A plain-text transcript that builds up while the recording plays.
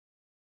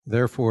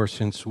Therefore,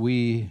 since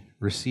we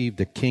received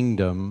a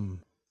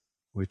kingdom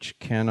which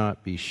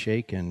cannot be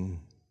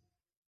shaken,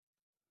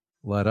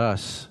 let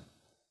us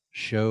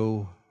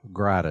show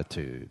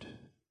gratitude,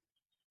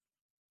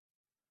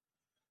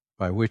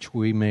 by which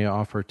we may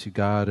offer to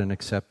God an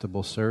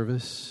acceptable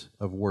service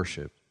of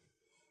worship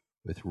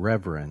with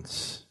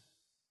reverence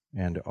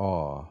and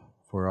awe,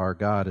 for our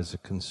God is a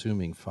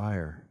consuming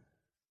fire.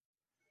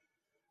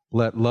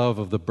 Let love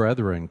of the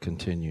brethren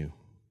continue.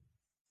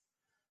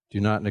 Do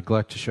not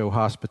neglect to show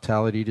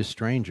hospitality to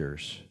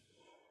strangers,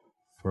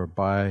 for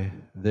by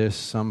this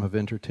some have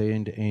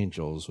entertained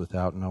angels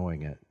without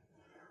knowing it.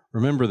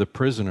 Remember the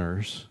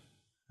prisoners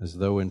as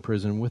though in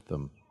prison with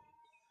them,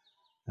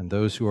 and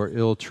those who are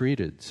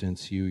ill-treated,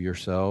 since you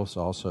yourselves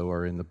also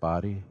are in the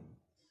body.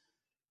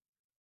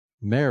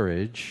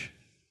 Marriage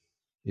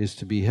is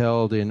to be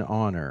held in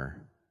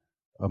honor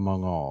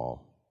among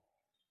all,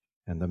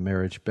 and the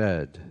marriage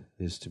bed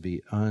is to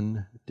be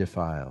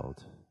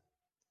undefiled.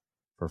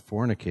 For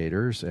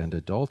fornicators and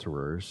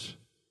adulterers,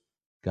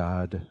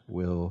 God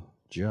will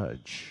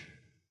judge.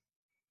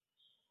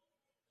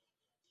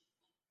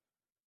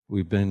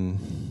 We've been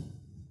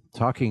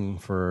talking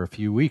for a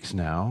few weeks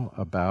now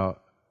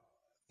about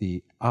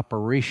the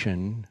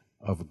operation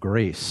of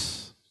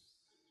grace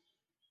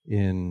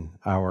in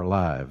our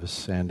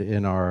lives and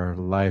in our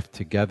life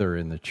together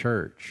in the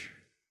church.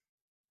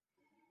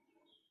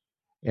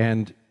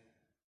 And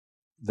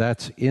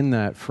that's in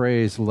that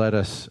phrase, let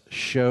us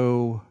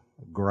show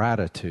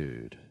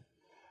gratitude,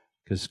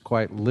 because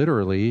quite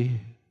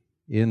literally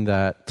in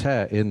that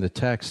in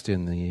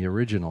the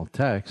original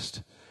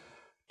text,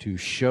 to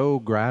show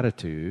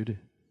gratitude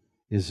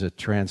is a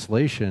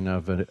translation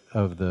of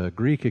the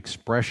Greek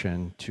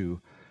expression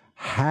to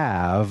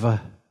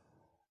have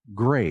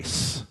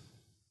grace,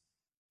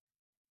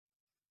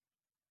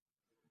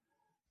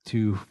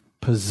 to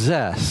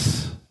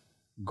possess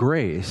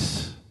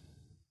grace.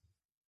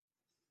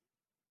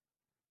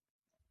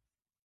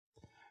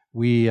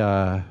 We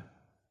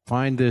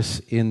find this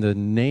in the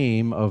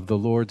name of the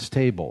Lord's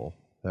table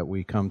that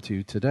we come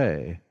to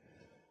today.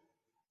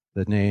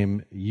 The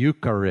name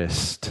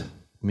Eucharist,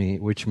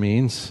 which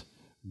means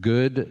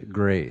good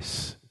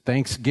grace.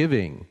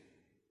 Thanksgiving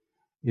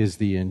is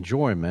the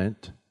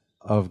enjoyment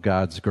of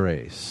God's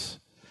grace.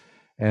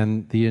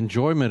 And the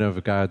enjoyment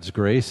of God's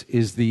grace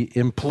is the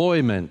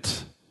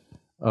employment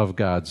of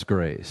God's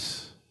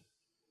grace.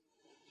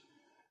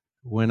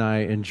 When I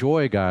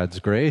enjoy God's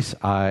grace,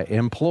 I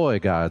employ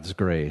God's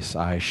grace.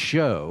 I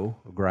show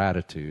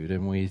gratitude.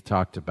 And we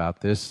talked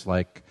about this,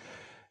 like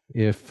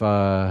if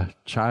a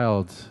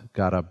child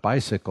got a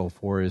bicycle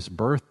for his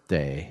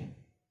birthday,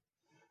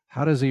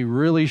 how does he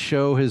really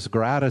show his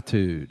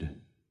gratitude?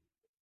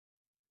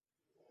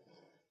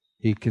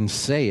 He can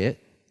say it,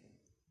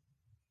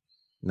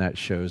 and that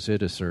shows it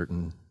to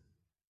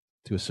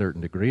a certain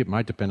degree. It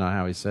might depend on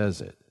how he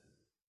says it.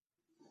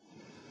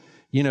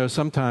 You know,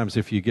 sometimes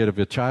if you give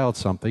a child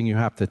something, you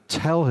have to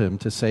tell him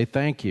to say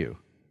thank you.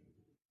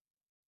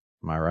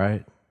 Am I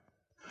right?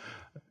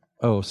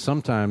 Oh,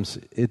 sometimes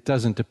it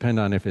doesn't depend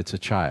on if it's a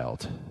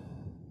child.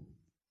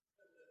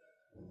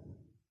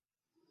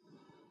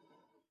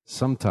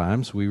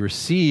 Sometimes we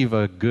receive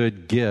a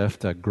good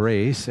gift, a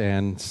grace,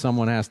 and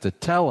someone has to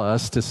tell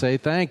us to say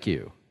thank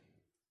you,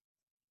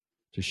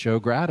 to show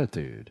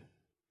gratitude.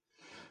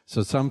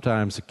 So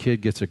sometimes a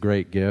kid gets a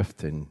great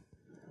gift, and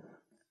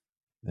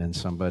then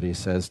somebody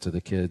says to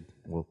the kid,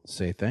 well,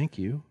 say thank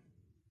you.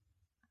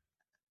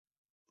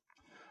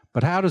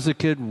 But how does a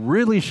kid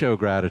really show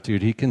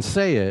gratitude? He can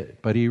say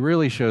it, but he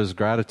really shows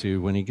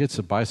gratitude when he gets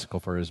a bicycle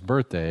for his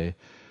birthday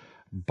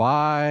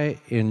by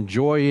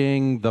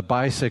enjoying the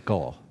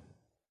bicycle.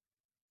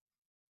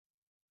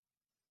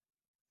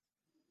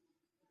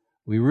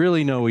 We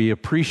really know he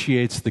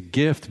appreciates the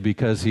gift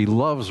because he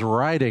loves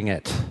riding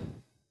it.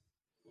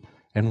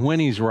 And when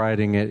he's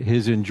riding it,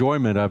 his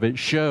enjoyment of it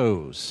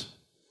shows.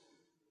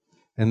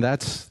 And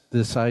that's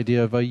this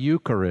idea of a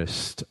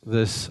Eucharist,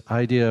 this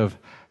idea of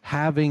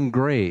having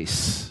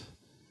grace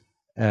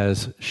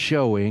as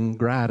showing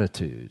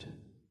gratitude.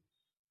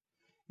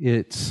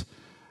 It's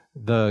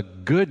the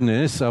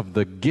goodness of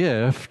the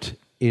gift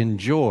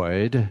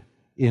enjoyed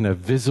in a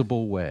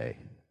visible way.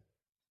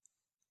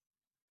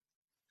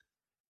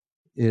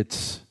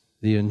 It's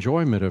the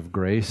enjoyment of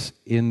grace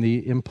in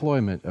the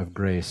employment of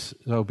grace.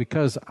 So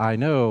because I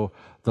know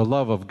the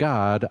love of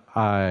God,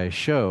 I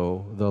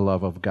show the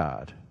love of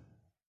God.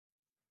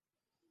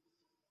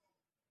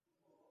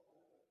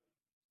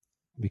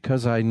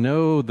 Because I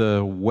know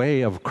the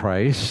way of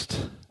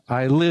Christ,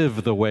 I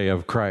live the way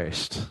of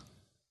Christ.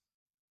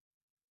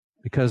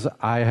 Because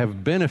I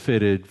have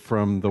benefited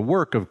from the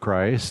work of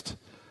Christ,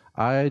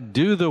 I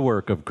do the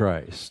work of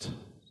Christ.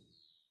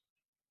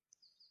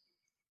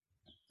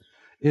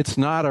 It's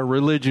not a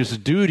religious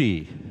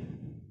duty.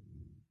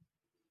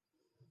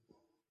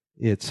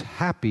 It's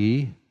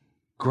happy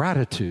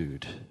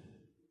gratitude.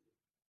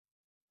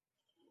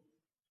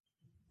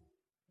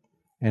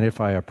 And if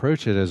I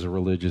approach it as a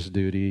religious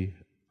duty,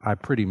 I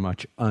pretty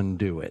much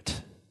undo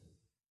it.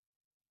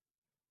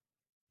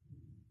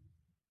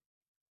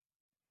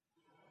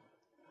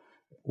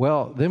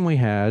 Well, then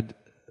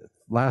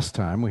last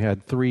time we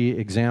had 3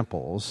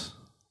 examples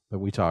that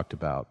we talked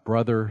about: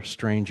 brother,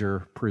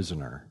 stranger,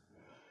 prisoner.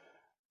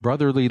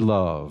 Brotherly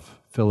love,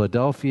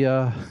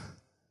 Philadelphia,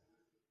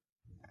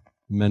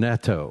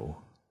 Mineto,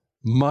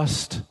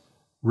 must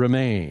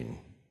remain,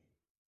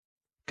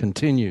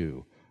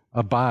 continue,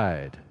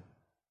 abide.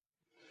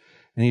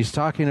 And he's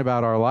talking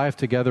about our life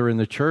together in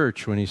the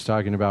church when he's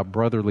talking about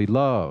brotherly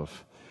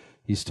love.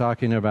 He's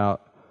talking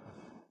about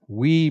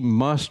we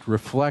must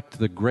reflect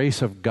the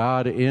grace of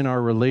God in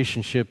our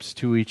relationships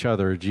to each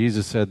other.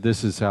 Jesus said,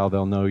 "This is how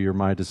they'll know you're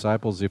my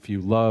disciples, if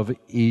you love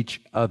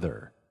each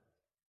other."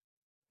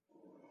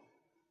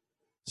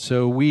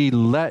 So we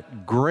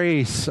let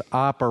grace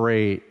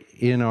operate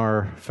in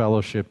our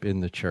fellowship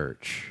in the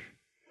church.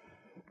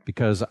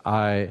 Because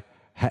I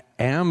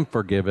am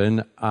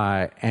forgiven,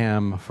 I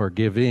am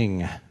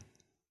forgiving.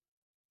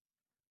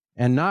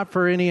 And not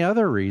for any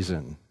other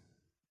reason.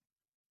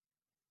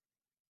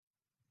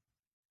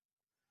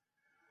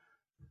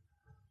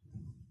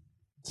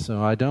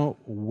 So I don't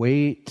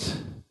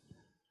wait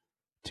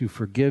to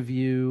forgive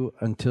you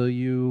until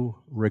you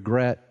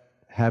regret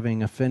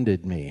having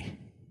offended me.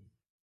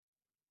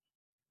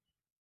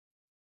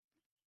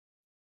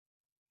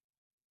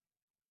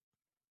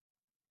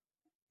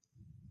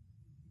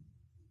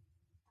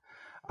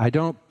 I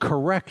don't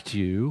correct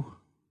you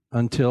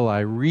until I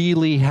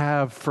really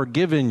have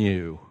forgiven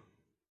you.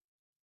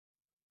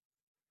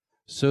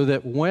 So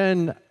that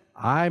when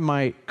I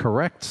might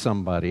correct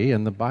somebody,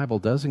 and the Bible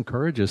does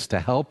encourage us to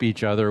help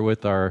each other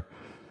with our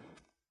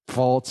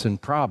faults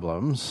and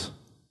problems,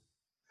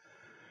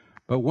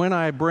 but when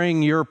I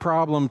bring your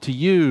problem to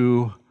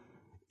you,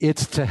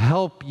 it's to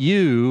help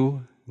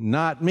you,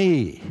 not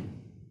me.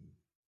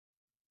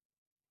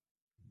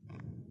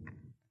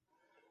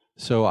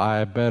 So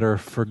I better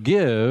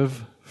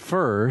forgive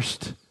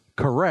first,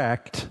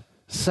 correct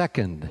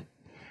second.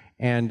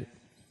 And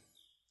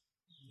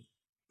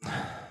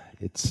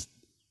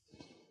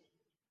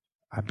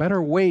I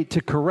better wait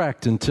to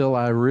correct until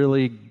I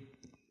really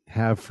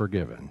have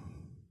forgiven.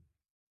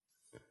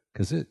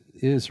 Because it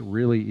is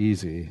really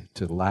easy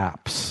to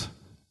lapse.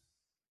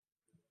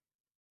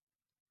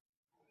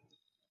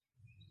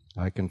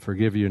 I can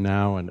forgive you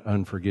now and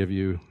unforgive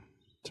you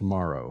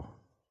tomorrow.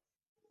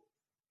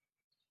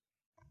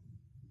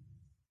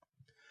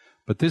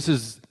 But this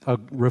is a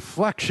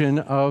reflection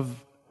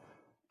of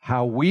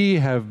how we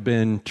have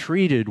been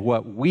treated,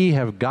 what we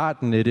have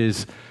gotten. It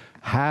is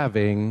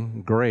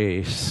having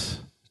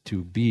grace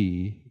to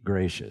be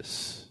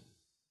gracious.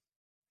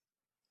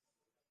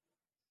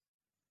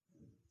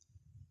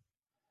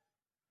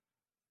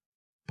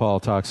 Paul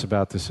talks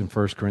about this in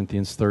 1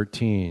 Corinthians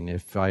 13.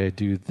 If I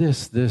do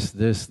this,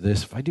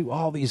 if I do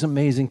all these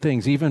amazing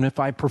things, even if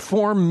I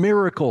perform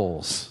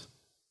miracles,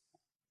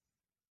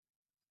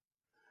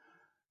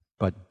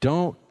 but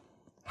don't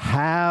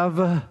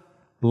have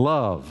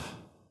love,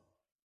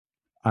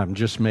 I'm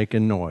just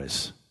making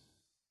noise.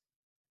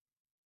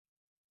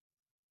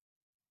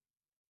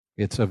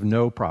 It's of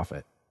no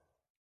profit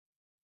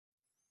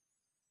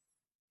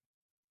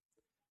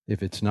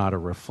if it's not a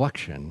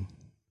reflection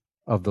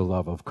of the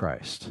love of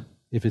Christ.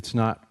 If it's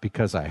not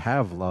because I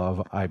have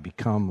love, I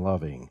become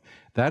loving.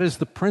 That is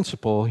the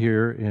principle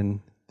here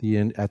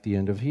at the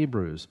end of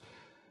Hebrews.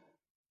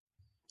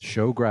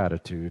 Show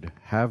gratitude,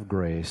 have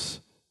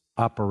grace,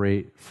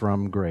 operate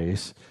from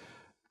grace.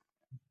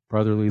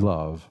 Brotherly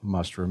love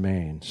must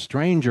remain.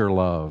 Stranger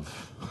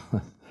love,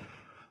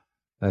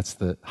 that's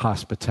the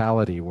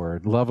hospitality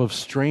word. Love of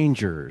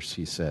strangers,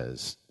 he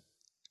says.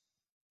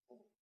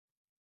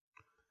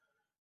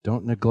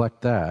 Don't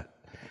neglect that.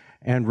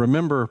 And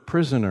remember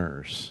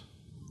prisoners,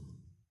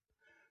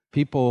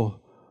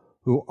 people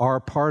who are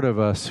part of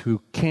us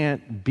who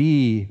can't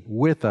be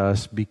with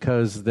us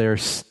because they're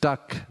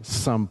stuck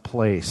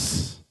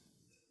someplace.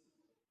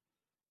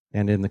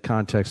 And in the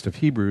context of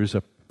Hebrews,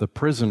 the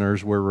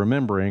prisoners we're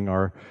remembering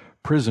are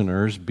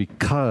prisoners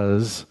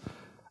because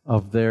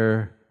of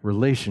their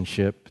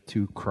relationship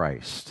to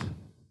Christ.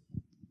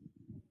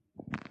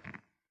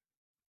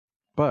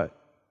 But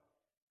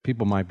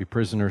people might be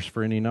prisoners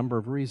for any number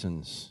of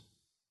reasons.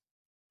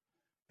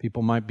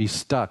 People might be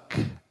stuck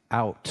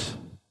out,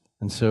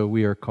 and so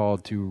we are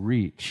called to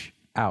reach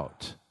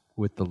out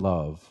with the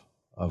love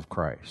of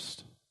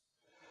Christ.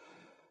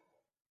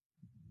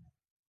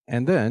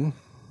 And then,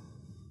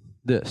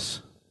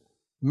 this.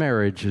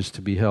 Marriage is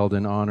to be held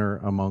in honor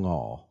among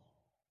all,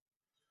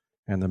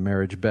 and the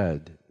marriage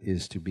bed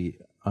is to be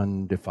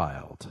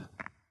undefiled.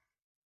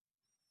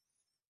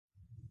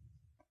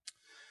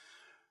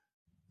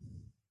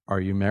 Are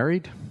you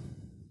married?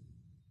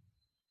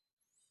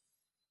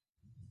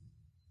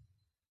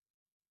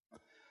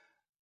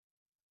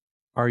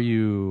 Are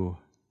you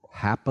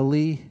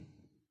happily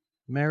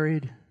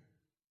married?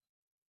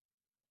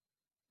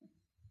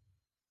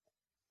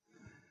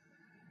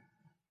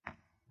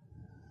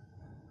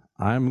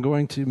 I'm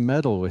going to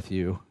meddle with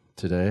you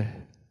today.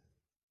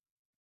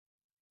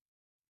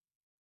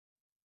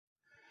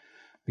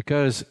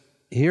 Because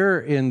here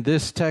in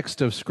this text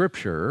of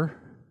Scripture,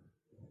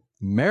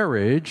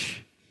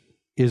 marriage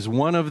is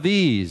one of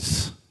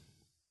these.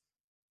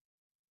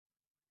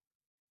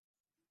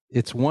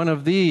 It's one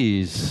of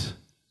these.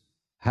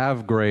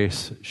 Have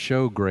grace,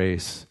 show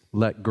grace,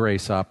 let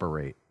grace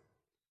operate.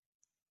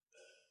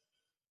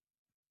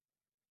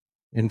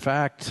 In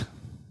fact,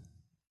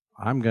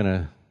 I'm going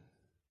to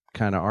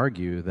kind of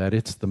argue that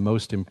it's the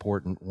most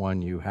important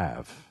one you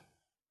have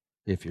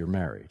if you're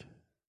married.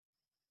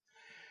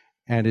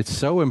 And it's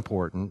so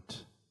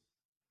important.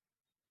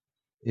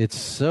 It's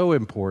so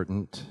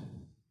important.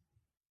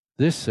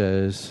 This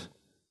says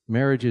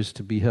marriage is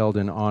to be held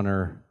in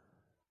honor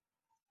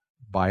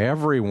by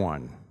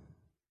everyone,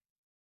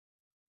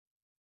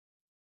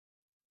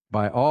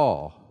 by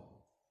all,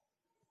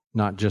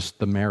 not just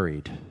the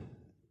married.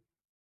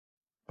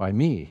 By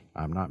me,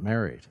 I'm not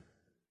married.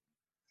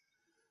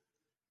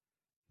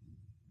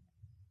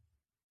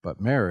 But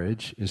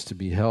marriage is to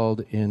be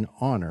held in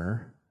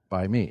honor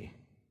by me.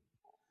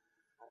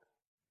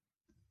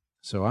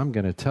 So I'm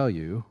going to tell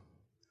you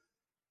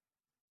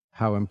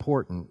how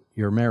important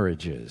your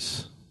marriage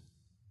is.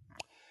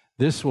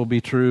 This will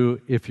be true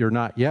if you're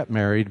not yet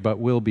married, but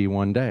will be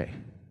one day.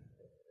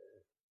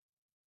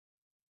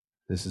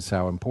 This is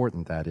how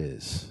important that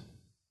is.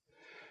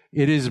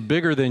 It is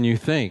bigger than you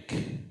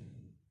think.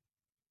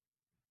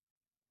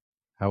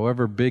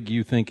 However big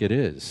you think it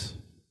is,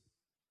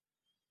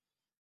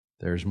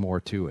 there's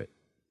more to it.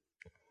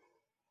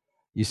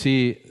 You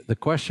see, the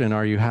question,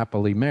 are you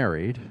happily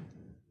married?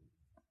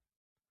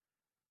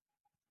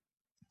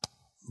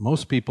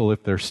 Most people,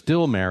 if they're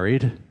still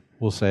married,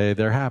 will say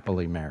they're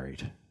happily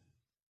married.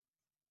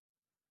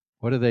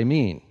 What do they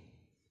mean?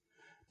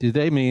 Do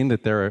they mean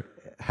that they're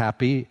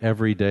happy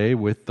every day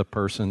with the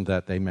person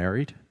that they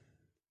married?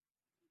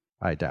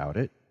 I doubt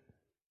it.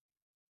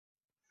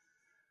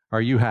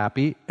 Are you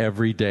happy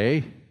every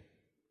day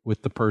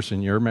with the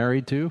person you're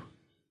married to?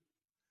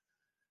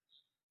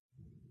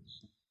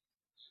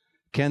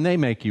 Can they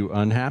make you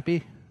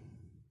unhappy?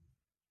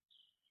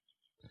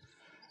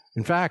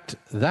 In fact,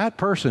 that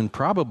person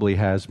probably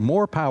has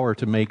more power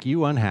to make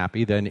you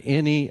unhappy than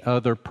any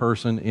other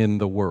person in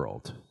the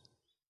world.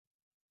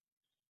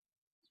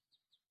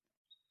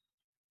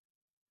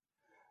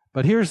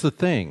 But here's the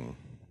thing.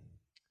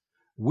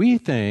 We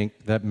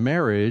think that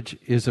marriage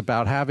is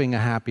about having a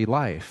happy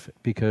life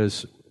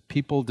because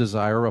people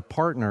desire a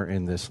partner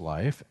in this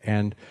life,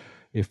 and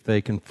if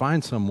they can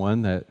find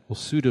someone that will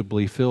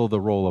suitably fill the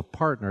role of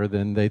partner,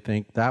 then they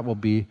think that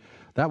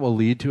will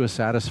lead to a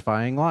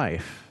satisfying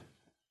life.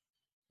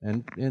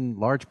 And in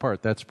large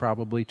part, that's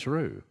probably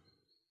true.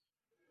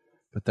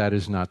 But that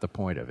is not the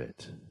point of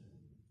it.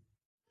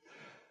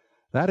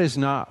 That is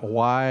not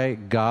why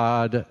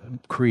God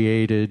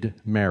created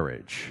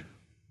marriage.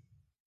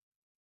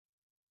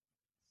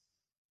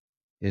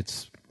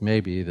 It's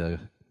maybe the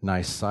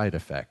nice side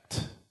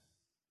effect.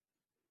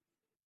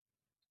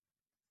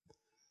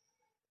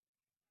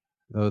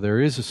 Though there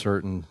is a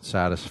certain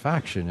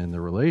satisfaction in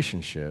the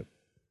relationship,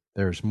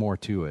 there's more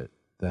to it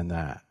than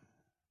that.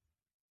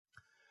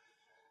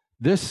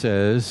 This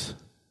says,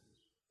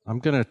 I'm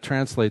going to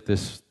translate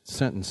this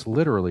sentence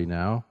literally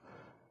now,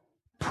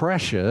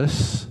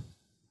 precious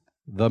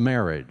the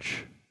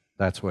marriage.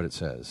 That's what it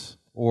says.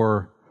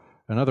 Or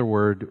another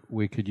word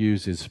we could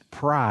use is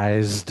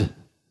prized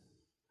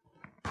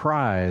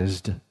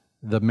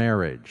the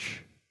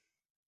marriage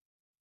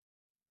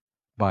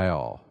by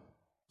all.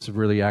 It's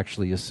really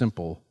actually a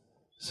simple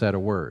set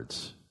of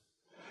words.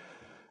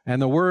 And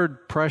the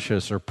word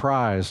precious or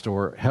prized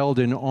or held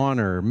in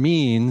honor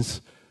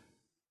means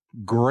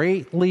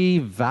greatly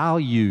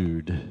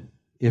valued.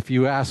 If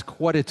you ask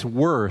what it's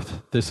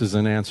worth, this is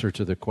an answer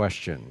to the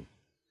question.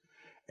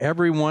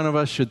 Every one of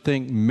us should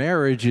think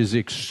marriage is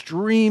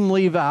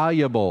extremely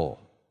valuable,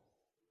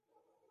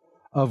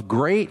 of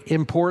great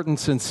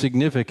importance and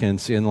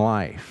significance in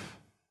life.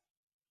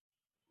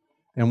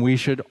 And we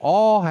should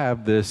all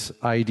have this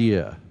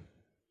idea,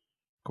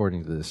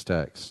 according to this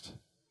text.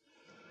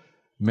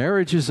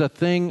 Marriage is a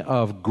thing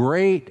of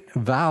great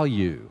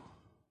value,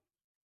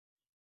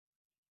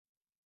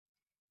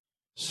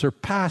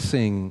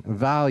 surpassing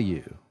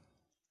value.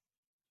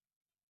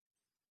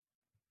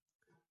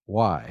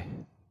 Why?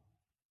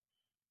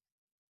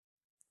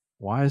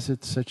 Why is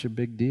it such a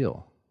big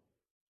deal?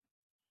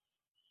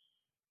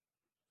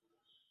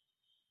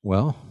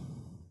 Well,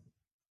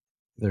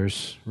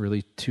 there's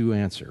really two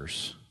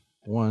answers.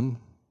 One,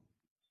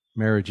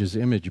 marriage is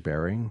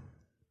image-bearing,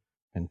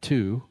 and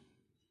two,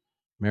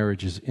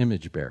 marriage is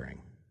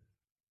image-bearing.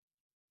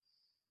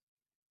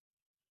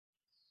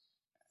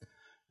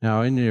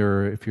 Now,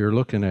 if you're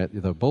looking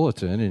at the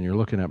bulletin and you're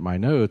looking at my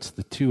notes,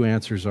 the two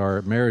answers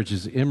are marriage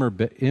is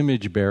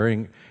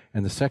image-bearing,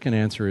 and the second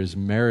answer is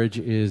marriage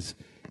is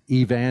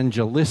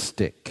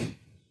evangelistic,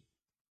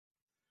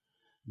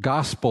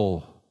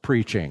 gospel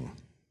preaching.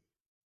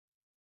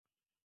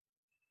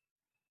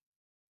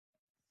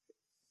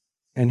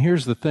 And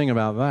here's the thing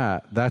about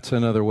that. That's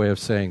another way of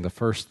saying the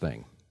first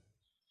thing.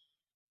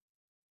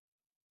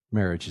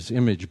 Marriage is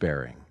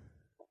image-bearing.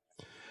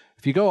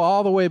 If you go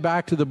all the way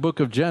back to the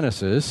book of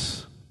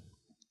Genesis,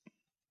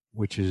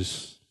 which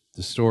is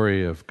the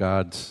story of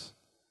God's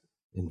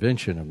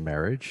invention of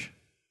marriage.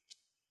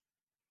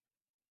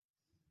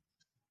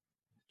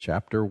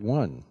 Chapter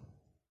 1.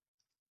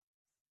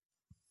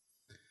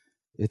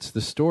 It's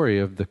the story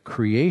of the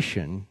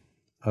creation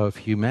of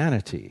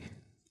humanity.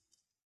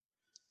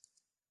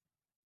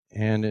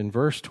 And in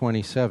verse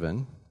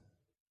 27,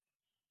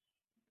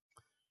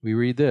 we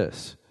read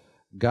this: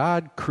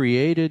 God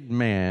created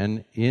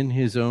man in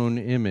his own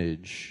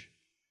image.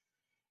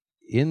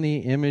 In the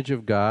image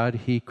of God,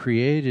 he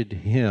created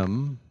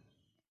him.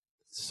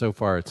 So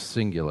far it's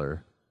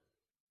singular.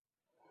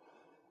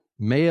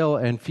 Male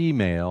and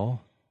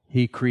female,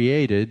 he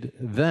created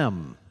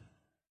them.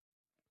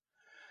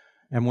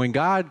 And when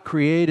God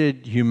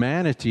created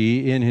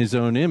humanity in his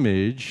own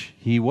image,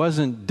 he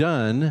wasn't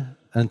done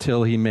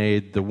until he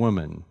made the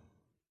woman.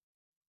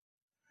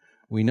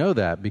 We know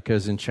that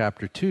because in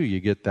chapter 2,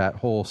 you get that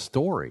whole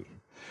story.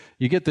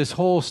 You get this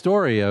whole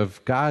story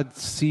of God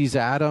sees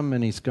Adam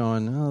and he's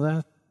going,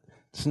 oh,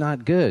 that's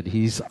not good.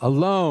 He's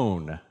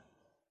alone.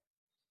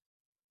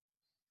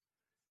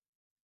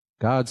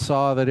 God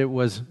saw that it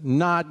was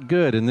not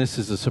good. And this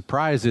is a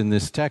surprise in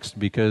this text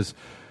because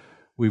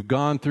we've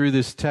gone through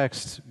this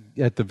text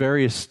at the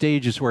various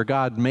stages where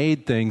God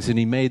made things, and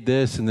he made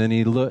this, and then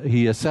he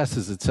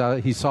assesses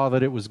it. He saw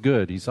that it was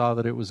good. He saw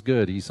that it was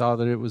good. He saw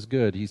that it was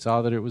good. He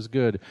saw that it was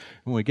good.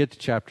 When we get to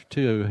chapter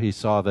 2, he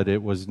saw that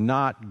it was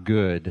not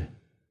good.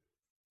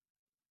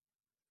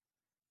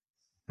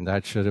 And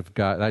that should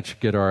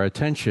get our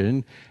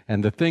attention.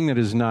 And the thing that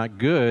is not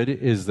good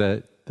is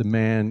that the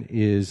man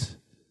is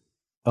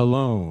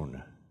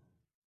alone.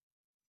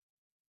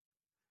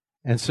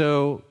 And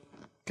so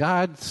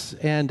God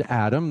and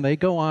Adam, they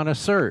go on a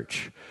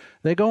search.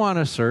 They go on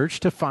a search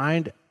to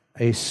find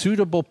a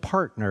suitable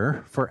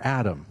partner for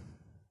Adam.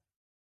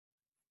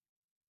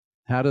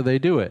 How do they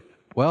do it?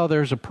 Well,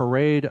 there's a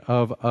parade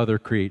of other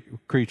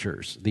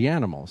creatures, the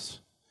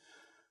animals.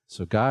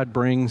 So God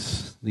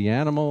brings the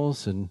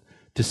animals and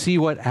to see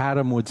what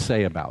Adam would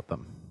say about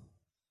them.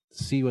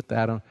 See what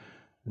Adam...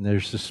 And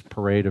there's this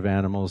parade of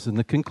animals. And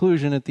the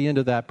conclusion at the end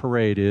of that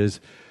parade is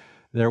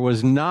there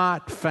was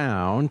not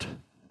found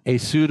a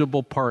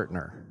suitable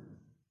partner.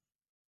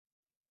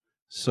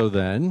 So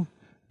then,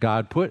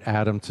 God put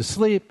Adam to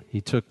sleep.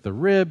 He took the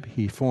rib.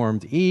 He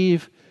formed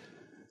Eve.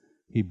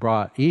 He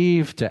brought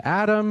Eve to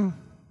Adam.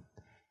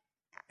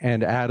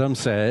 And Adam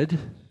said,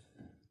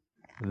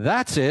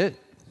 "That's it."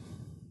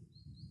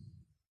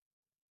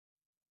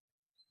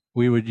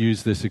 We would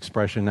use this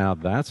expression now,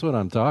 "That's what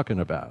I'm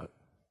talking about."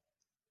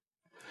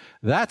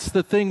 That's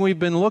the thing we've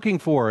been looking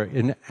for.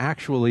 And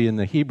actually in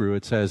the Hebrew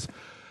it says,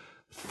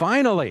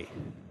 finally.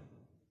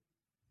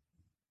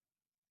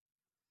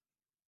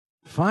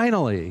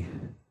 Finally.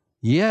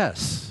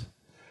 Yes.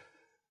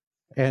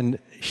 And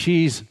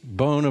she's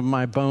bone of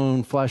my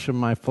bone, flesh of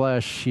my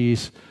flesh.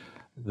 She's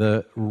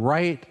the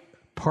right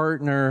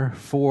partner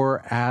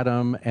for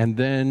Adam. And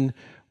then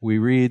we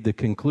read the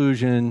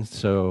conclusion.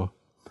 So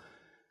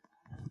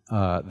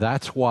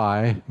that's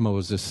why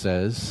Moses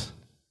says,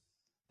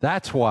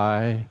 that's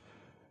why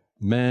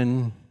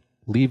men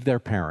leave their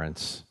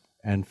parents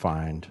and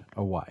find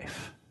a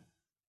wife.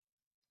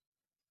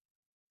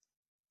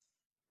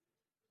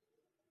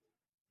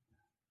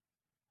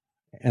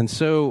 And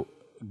so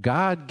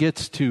God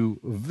gets to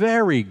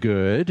very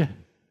good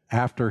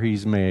after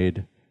he's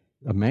made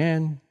a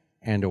man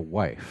and a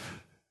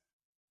wife,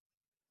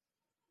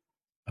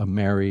 a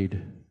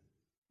married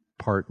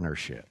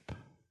partnership.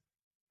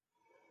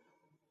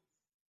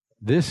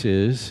 This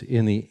is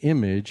in the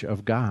image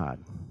of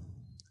God.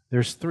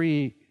 There's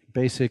 3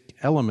 basic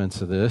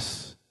elements of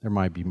this. There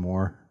might be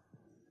more.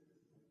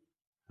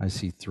 I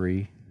see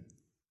 3.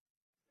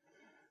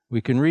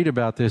 We can read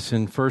about this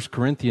in 1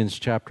 Corinthians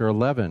chapter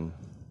 11.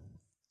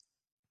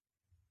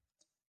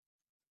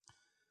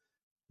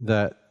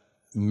 That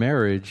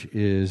marriage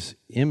is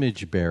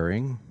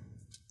image-bearing.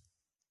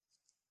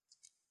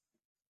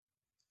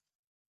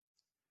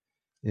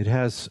 It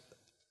has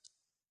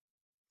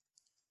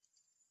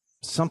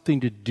something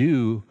to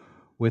do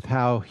with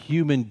how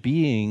human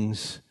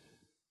beings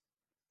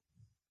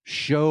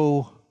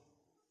show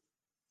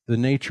the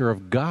nature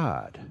of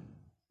God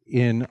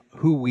in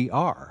who we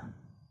are.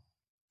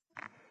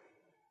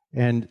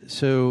 And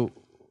so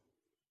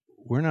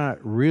we're not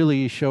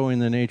really showing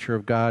the nature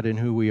of God in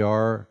who we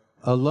are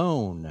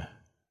alone.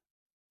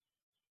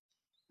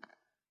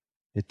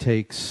 It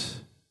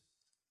takes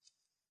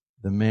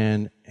the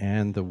man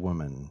and the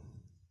woman.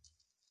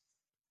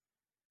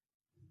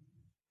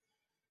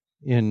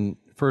 In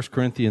 1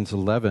 Corinthians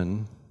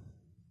 11,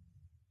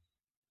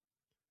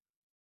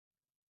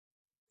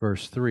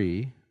 verse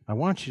 3, I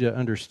want you to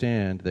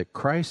understand that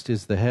Christ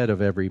is the head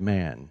of every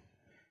man,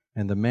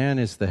 and the man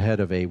is the head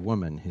of a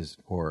woman,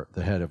 or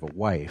the head of a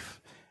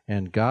wife,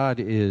 and God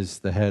is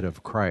the head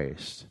of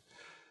Christ.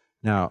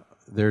 Now,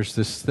 there's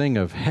this thing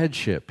of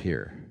headship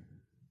here.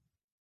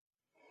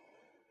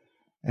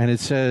 And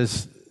it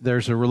says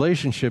there's a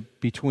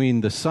relationship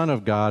between the Son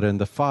of God and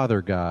the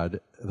Father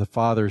God. The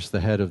Father's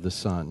the head of the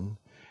Son,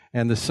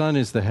 and the Son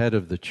is the head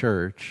of the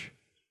church,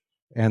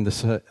 And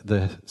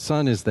the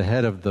son is the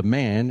head of the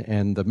man,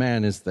 and the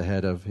man is the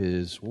head of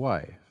his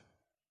wife.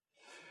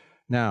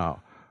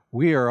 Now,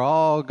 we are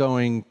all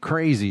going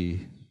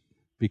crazy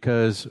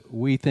because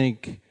we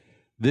think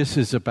this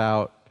is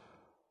about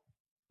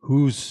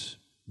who's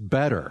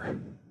better.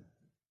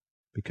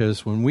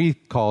 Because when we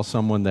call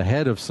someone the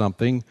head of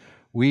something,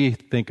 we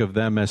think of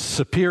them as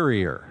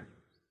superior.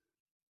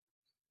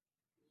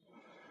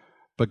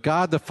 But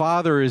God the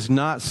Father is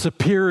not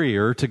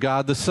superior to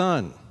God the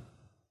Son.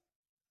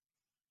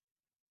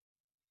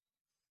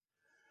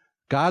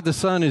 God the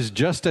Son is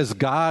just as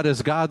God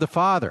the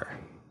Father.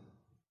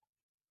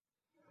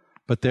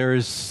 But there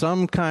is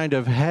some kind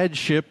of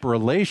headship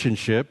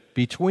relationship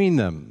between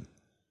them.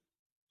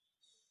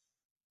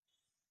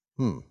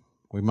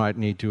 We might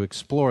need to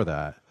explore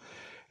that.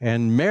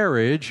 And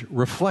marriage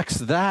reflects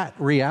that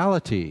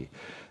reality.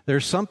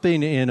 There's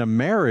something in a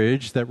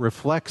marriage that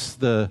reflects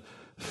the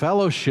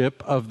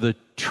fellowship of the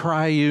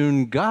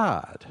triune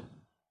God,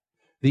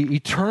 the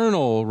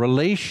eternal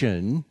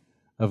relation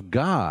of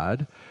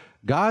God.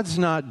 God's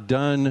not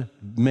done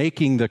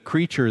making the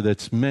creature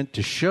that's meant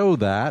to show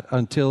that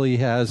until he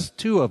has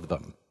two of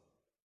them.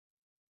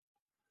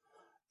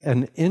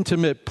 An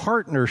intimate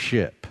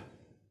partnership.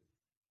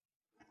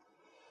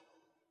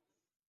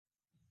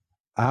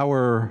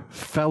 Our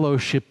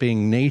fellowshipping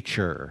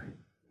nature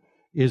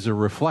is a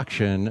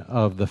reflection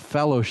of the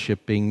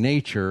fellowshipping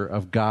nature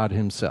of God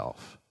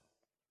himself.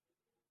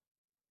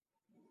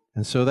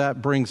 And so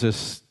that brings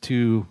us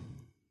to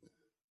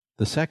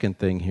the second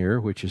thing here,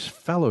 which is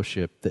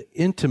fellowship, the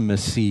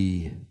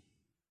intimacy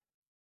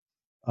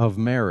of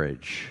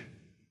marriage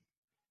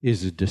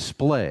is a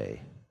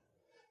display,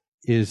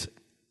 is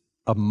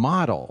a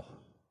model,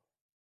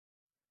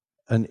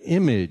 an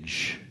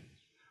image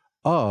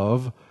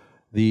of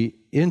the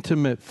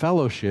intimate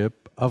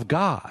fellowship of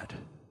God.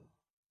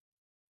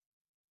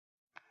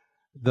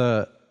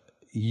 The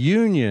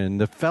union,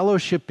 the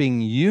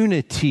fellowshipping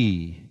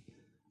unity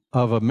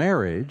of a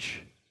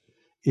marriage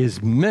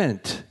is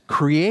meant,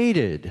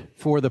 created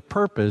for the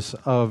purpose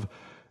of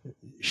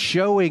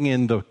showing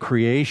in the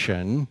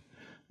creation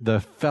the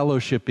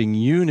fellowshipping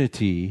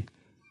unity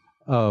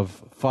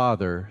of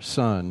Father,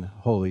 Son,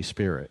 Holy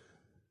Spirit.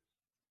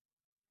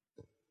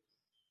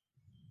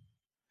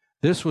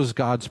 This was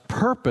God's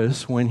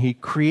purpose when he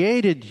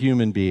created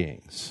human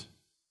beings.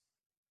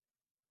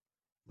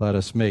 Let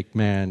us make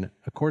man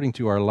according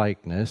to our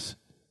likeness,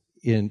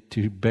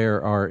 to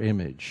bear our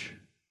image.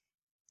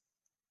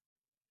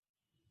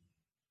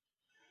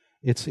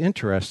 It's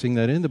interesting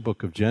that in the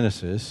book of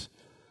Genesis,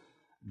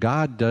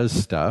 God does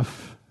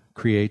stuff,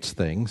 creates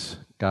things,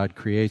 God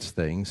creates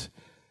things,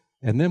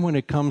 and then when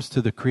it comes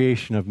to the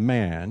creation of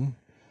man,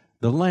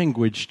 the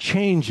language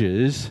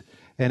changes,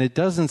 and it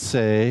doesn't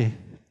say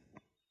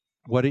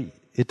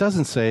it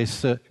doesn't say,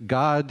 so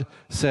God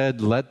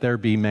said, let there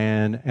be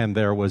man, and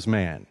there was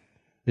man.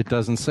 It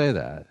doesn't say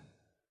that.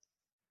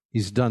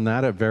 He's done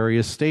that at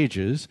various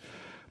stages,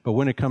 but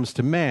when it comes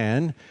to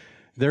man,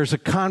 there's a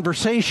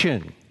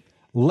conversation.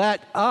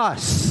 Let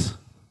us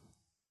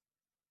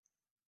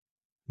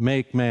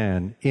make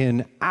man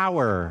in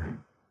our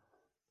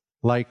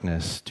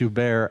likeness, to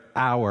bear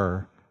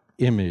our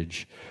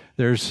image.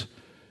 There's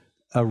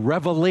a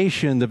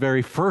revelation, the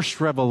very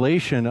first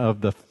revelation of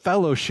the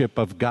fellowship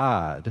of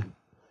God,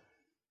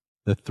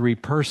 the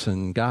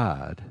three-person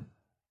God,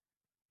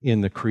 in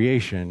the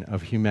creation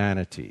of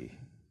humanity.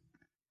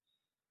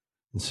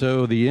 And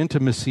so the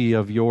intimacy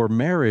of your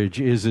marriage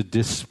is a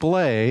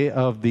display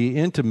of the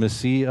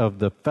intimacy of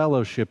the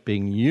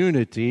fellowshipping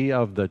unity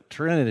of the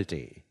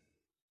Trinity.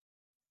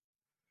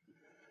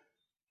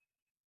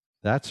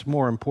 That's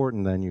more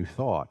important than you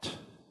thought.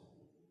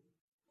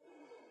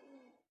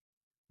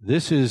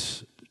 This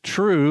is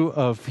true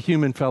of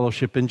human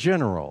fellowship in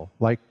general,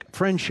 like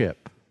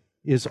friendship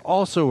is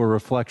also a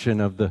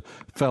reflection of the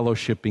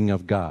fellowshipping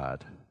of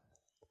God.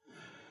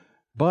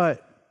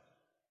 But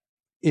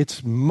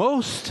it's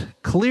most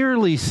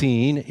clearly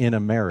seen in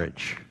a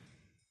marriage.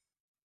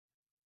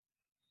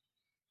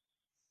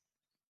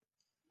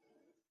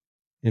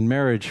 In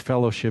marriage,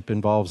 fellowship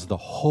involves the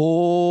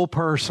whole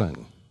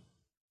person,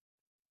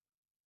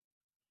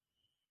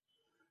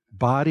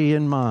 body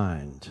and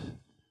mind,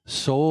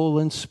 soul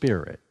and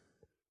spirit.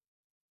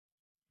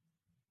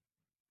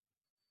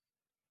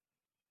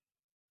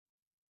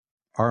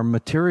 Our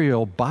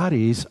material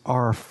bodies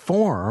are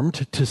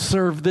formed to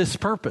serve this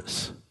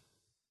purpose.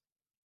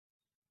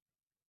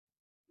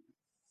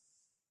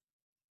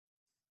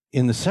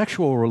 In the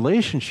sexual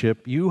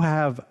relationship, you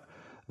have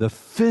the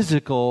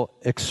physical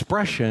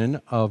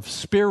expression of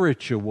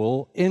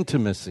spiritual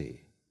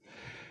intimacy.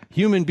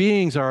 Human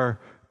beings are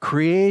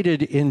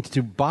created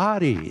into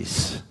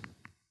bodies.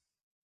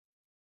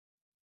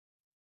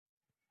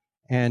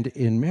 And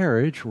in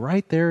marriage,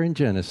 right there in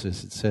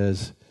Genesis, it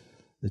says,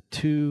 the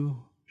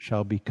two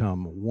shall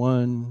become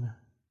one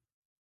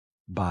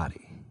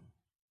body.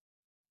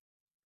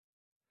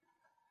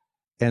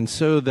 And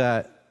so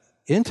that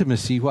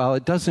intimacy, while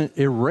it doesn't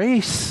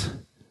erase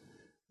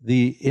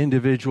the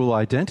individual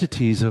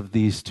identities of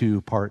these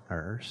two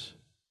partners,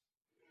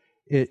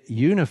 it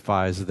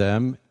unifies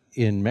them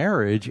in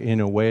marriage in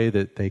a way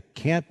that they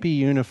can't be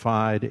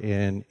unified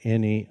in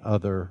any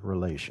other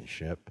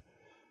relationship.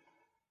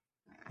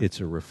 It's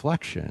a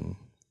reflection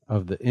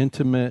of the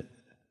intimate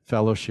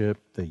fellowship,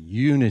 the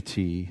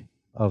unity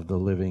of the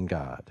living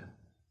God.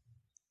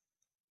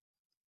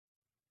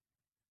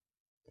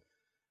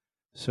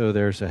 So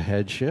there's a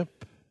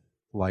headship,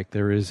 like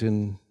there is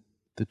in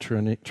the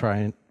Trinity,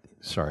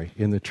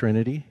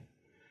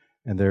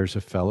 and there's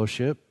a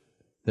fellowship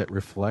that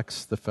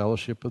reflects the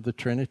fellowship of the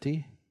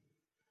Trinity.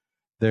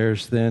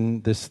 There's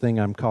then this thing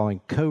I'm calling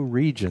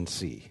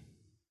co-regency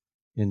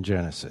in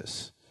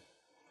Genesis.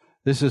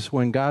 This is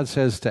when God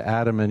says to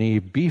Adam and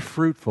Eve, "Be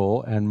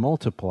fruitful and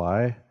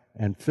multiply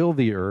and fill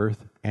the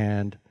earth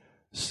and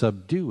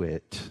subdue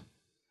it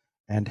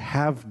and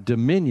have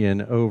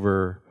dominion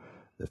over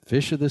the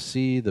fish of the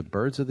sea, the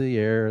birds of the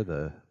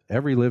air,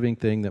 every living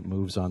thing that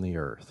moves on the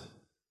earth."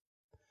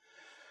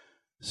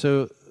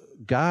 So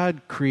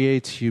God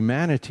creates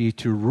humanity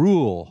to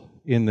rule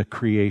in the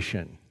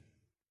creation.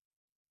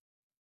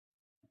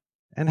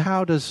 And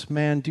how does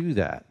man do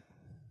that?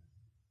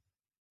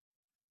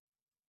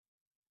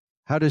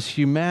 How does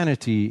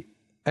humanity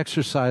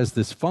exercise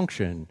this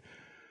function?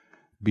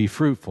 Be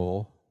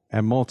fruitful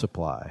and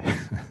multiply.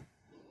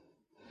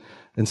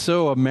 And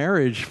so a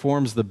marriage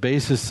forms the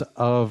basis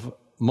of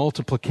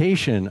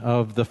multiplication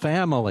of the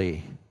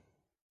family,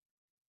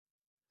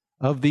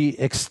 of the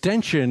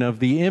extension of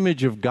the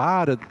image of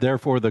God,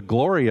 therefore the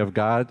glory of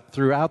God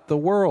throughout the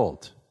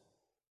world,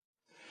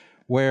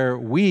 where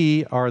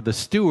we are the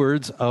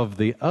stewards of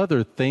the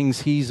other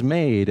things He's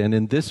made, and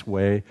in this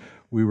way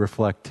we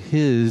reflect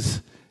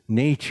His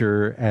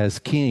nature as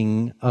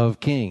King of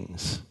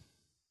Kings.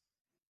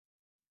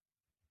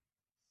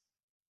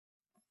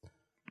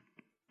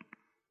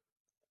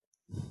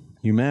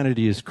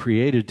 Humanity is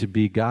created to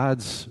be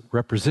God's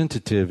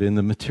representative in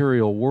the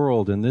material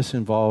world, and this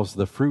involves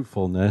the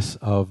fruitfulness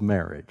of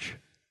marriage,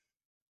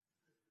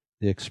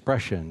 the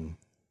expression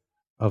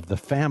of the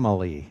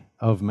family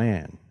of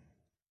man.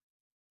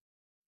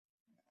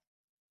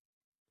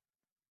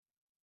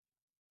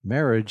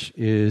 Marriage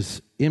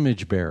is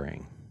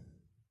image-bearing.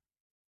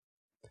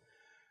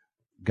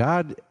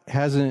 God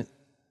hasn't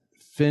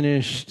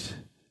finished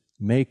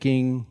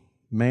making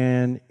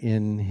man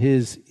in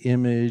His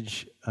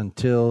image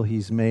until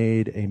He's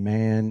made a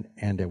man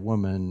and a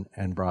woman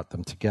and brought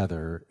them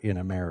together in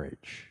a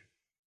marriage.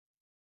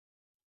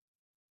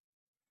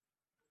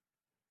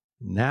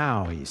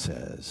 Now, He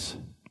says,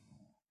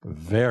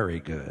 very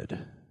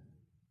good.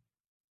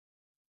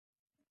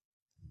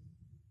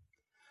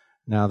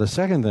 Now, the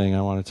second thing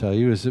I want to tell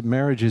you is that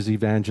marriage is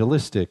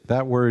evangelistic.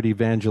 That word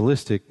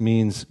evangelistic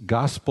means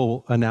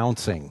gospel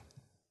announcing.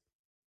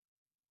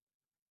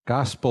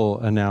 Gospel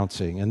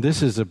announcing. And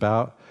this is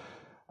about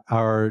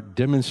our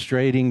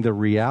demonstrating the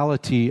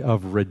reality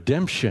of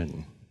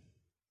redemption,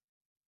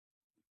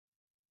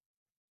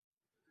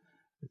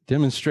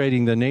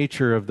 demonstrating the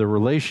nature of the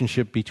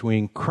relationship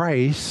between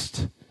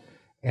Christ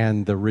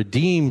and the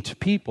redeemed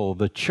people,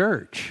 the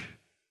church.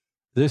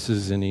 This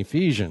is in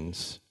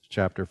Ephesians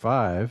chapter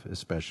 5,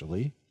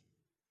 especially.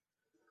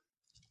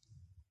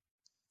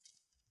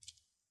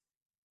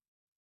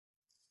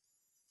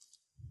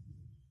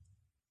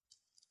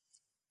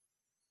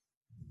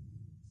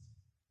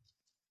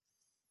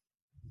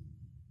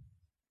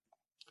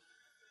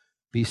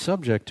 Be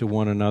subject to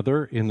one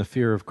another in the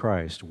fear of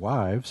Christ.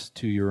 Wives,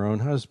 to your own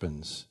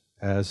husbands,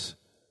 as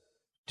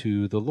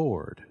to the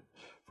Lord.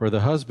 For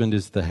the husband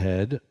is the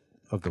head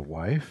of the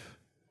wife,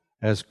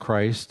 as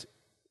Christ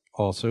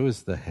also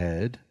is the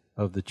head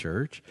of the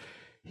church,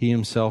 He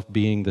Himself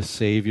being the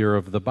Savior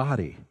of the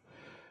body.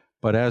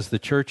 But as the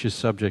church is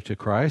subject to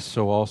Christ,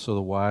 so also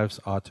the wives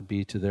ought to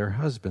be to their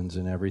husbands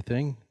in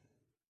everything.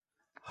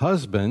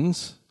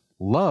 Husbands,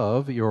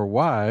 love your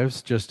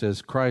wives, just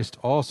as Christ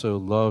also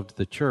loved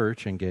the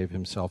church and gave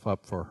Himself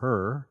up for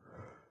her,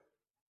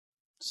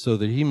 so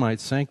that He might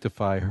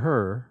sanctify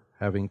her,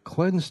 having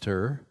cleansed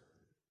her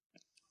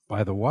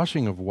by the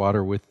washing of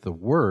water with the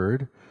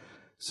word,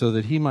 so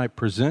that He might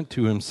present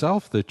to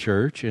Himself the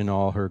church in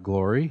all her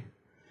glory,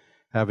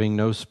 having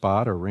no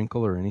spot or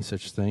wrinkle or any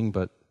such thing,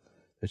 but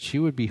that she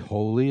would be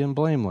holy and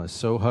blameless.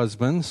 So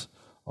husbands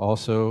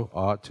also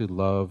ought to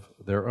love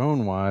their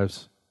own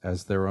wives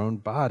as their own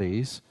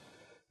bodies.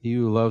 He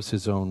who loves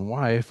his own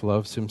wife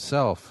loves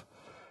himself.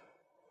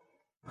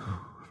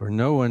 For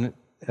no one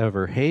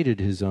ever hated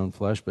his own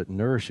flesh, but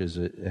nourishes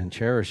it and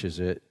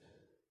cherishes it,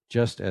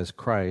 just as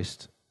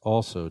Christ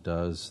also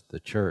does the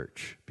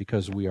church,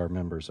 because we are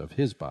members of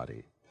His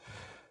body.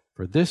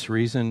 For this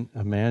reason,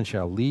 a man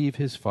shall leave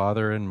his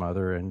father and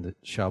mother and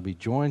shall be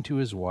joined to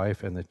his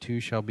wife, and the two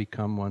shall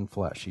become one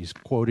flesh. He's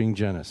quoting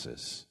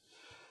Genesis.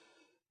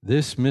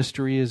 This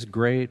mystery is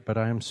great, but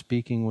I am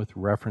speaking with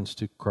reference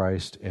to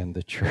Christ and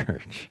the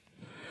church.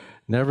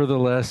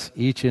 Nevertheless,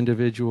 each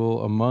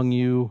individual among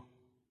you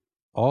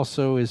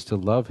also is to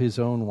love his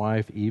own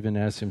wife even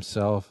as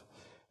himself,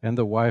 and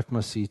the wife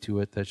must see to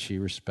it that she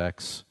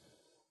respects,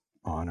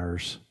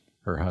 honors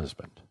her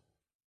husband.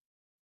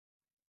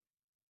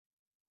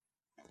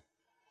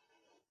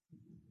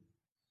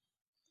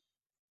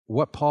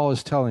 what Paul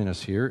is telling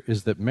us here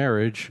is that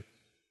marriage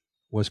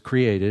was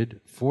created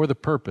for the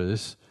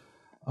purpose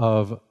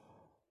of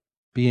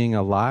being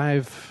a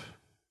live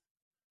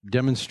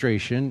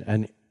demonstration,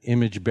 an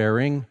image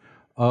bearing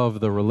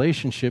of the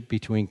relationship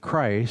between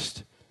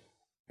Christ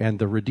and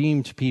the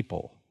redeemed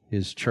people,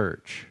 his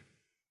church.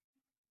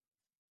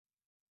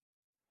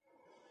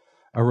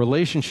 A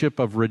relationship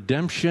of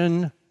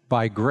redemption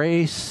by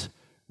grace,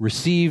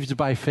 received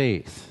by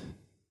faith.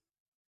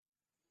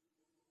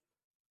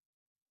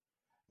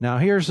 Now,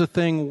 here's the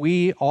thing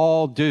we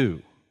all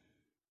do.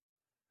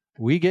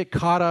 We get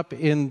caught up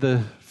in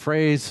the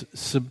phrase,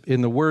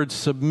 in the word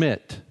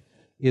submit,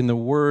 in the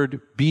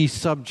word be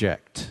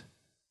subject.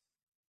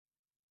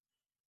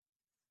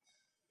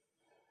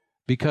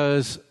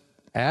 Because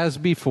as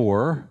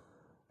before,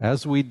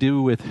 as we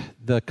do with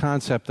the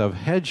concept of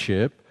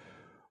headship,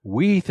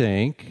 we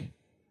think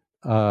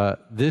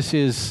this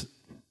is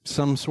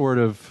some sort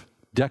of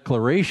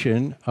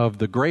declaration of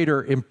the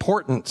greater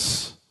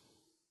importance.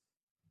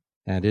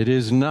 And it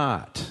is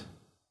not.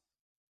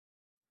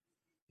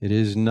 It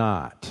is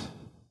not.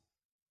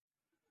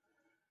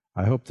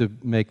 I hope to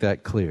make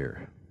that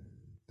clear.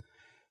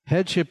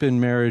 Headship in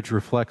marriage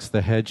reflects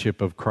the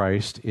headship of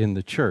Christ in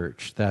the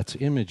church. That's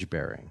image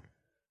bearing.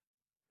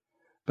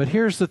 But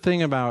here's the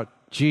thing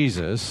about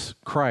Jesus,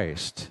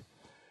 Christ.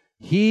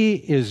 He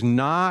is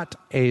not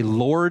a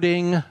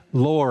lording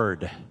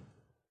Lord.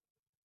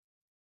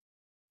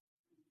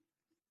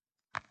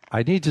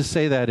 I need to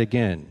say that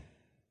again.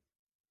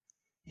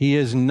 He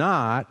is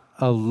not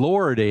a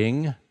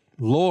lording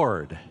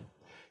Lord.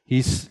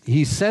 He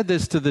said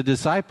this to the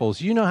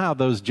disciples. You know how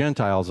those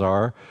Gentiles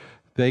are.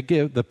 They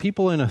give the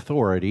people in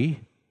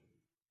authority,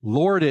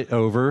 lord it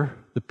over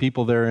the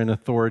people they're in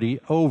authority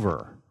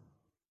over.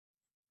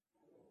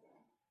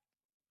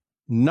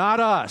 Not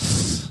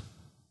us,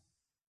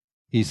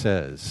 he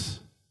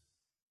says.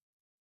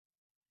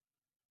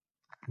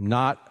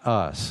 Not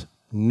us.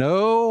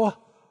 No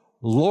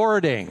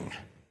lording.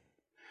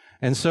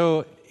 And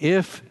so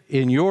if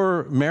in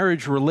your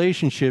marriage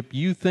relationship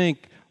you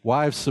think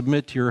wives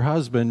submit to your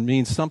husband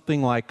means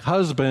something like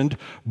husband,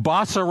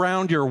 boss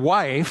around your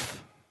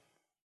wife,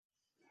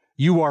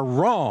 you are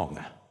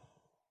wrong.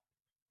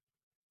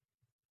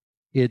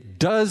 It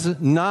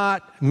does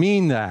not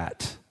mean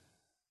that.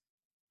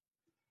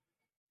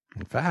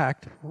 In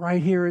fact,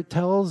 right here it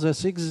tells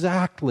us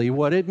exactly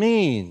what it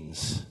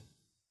means.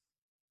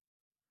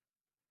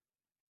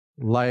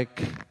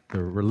 Like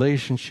the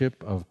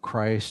relationship of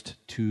Christ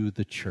to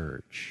the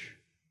church.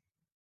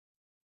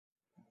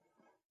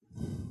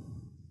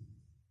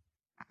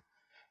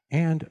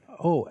 And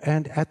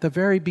at the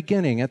very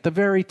beginning, at the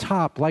very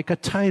top, like a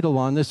title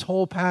on this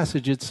whole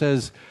passage, it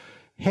says,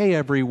 "Hey,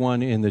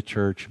 everyone in the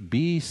church,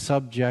 be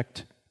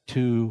subject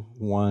to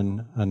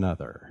one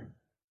another."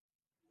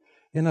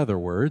 In other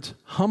words,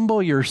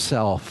 humble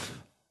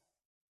yourself.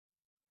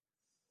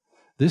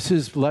 This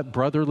is let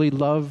brotherly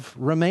love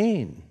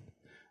remain.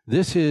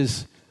 This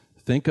is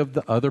think of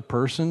the other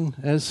person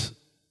as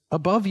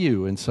above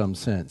you in some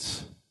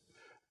sense.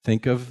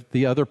 Think of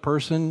the other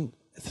person,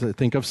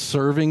 think of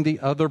serving the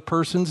other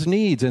person's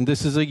needs. And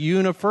this is a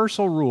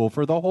universal rule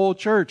for the whole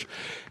church.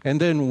 And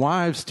then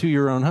wives to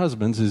your own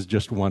husbands is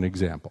just one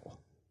example.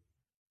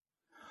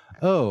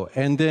 Oh,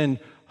 and then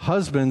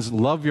husbands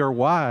love your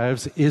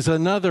wives is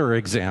another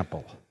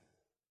example.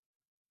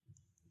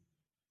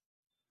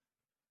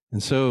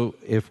 And so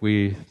if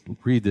we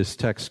read this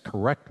text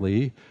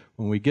correctly,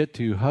 when we get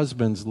to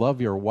husbands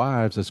love your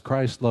wives as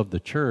Christ loved the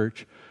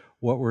church,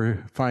 what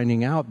we're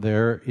finding out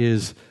there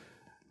is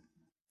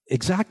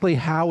exactly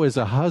how is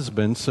a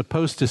husband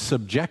supposed to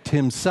subject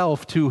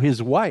himself to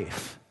his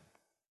wife?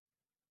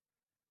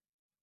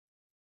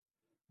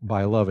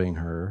 By loving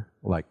her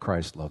like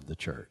Christ loved the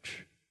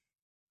church.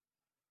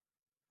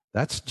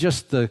 That's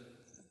just the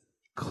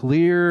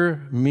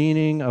clear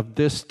meaning of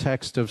this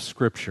text of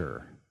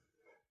Scripture.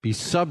 Be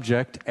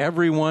subject,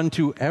 everyone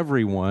to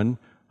everyone,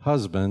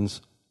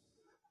 husbands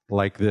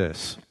like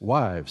this,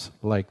 wives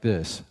like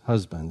this,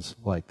 husbands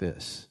like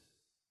this.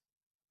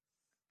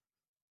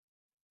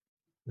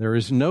 There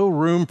is no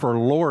room for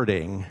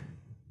lording.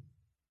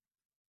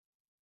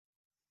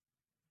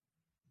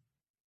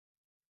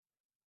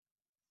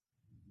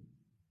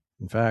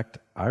 In fact,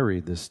 I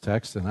read this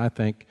text and I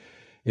think,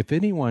 if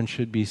anyone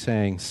should be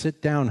saying,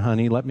 "Sit down,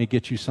 honey, let me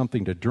get you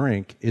something to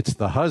drink," it's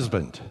the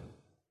husband.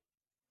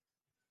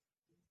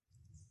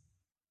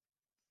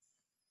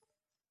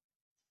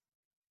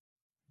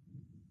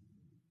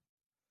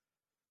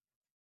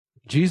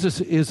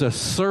 Jesus is a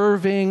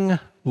serving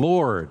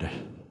Lord.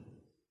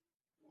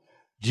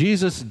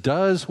 Jesus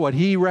does what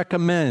he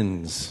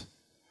recommends,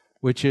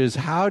 which is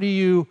how do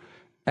you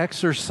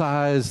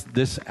exercise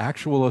this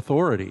actual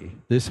authority,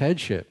 this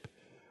headship?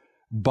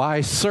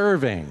 By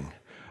serving,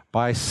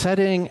 by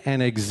setting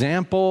an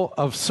example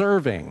of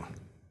serving,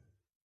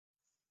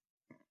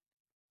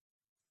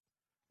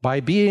 by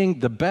being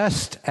the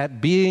best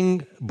at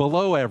being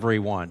below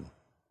everyone.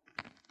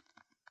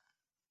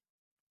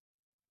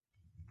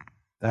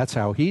 That's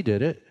how he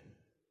did it.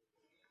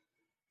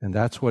 And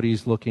that's what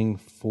he's looking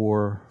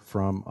for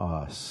from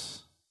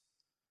us.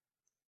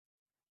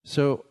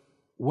 So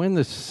when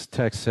this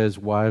text says,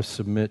 wives,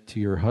 submit to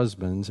your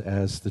husbands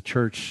as the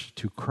church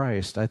to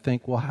Christ, I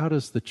think, well, how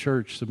does the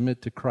church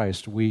submit to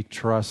Christ? We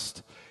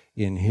trust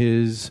in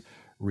his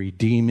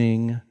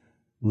redeeming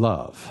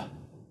love.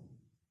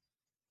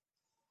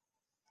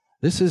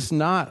 This is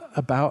not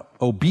about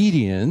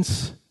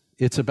obedience,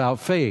 it's about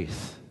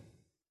faith.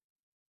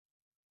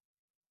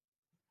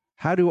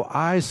 How do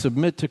I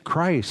submit to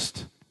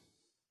Christ?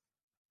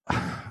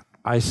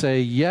 I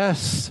say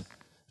yes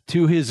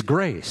to his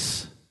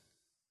grace.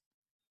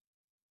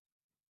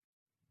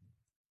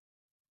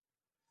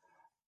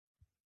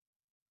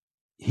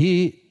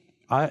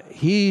 I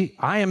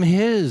am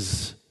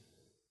his.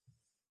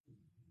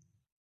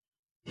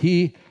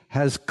 He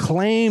has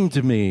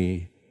claimed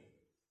me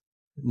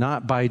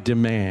not by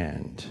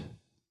demand,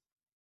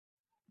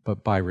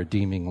 but by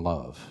redeeming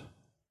love.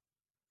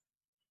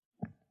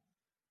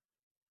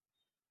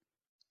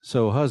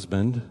 So,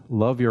 husband,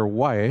 love your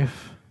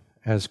wife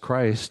as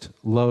Christ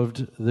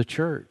loved the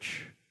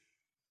church.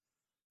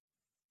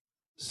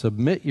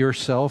 Submit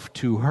yourself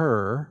to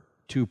her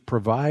to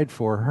provide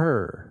for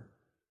her.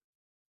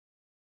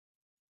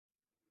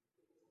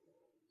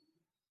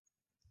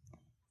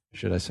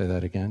 Should I say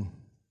that again?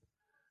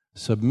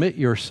 Submit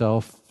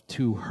yourself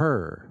to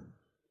her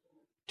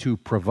to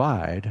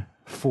provide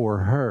for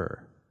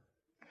her.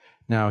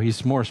 Now,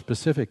 he's more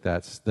specific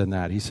than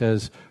that. He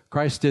says,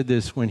 Christ did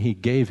this when he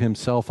gave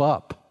himself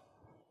up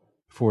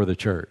for the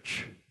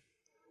church.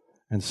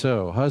 And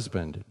so,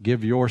 husband,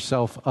 give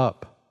yourself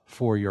up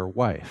for your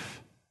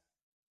wife.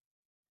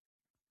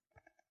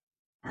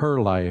 Her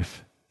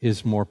life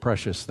is more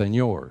precious than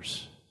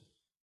yours.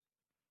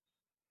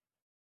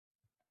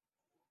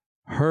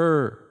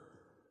 Her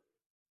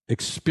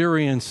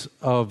experience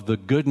of the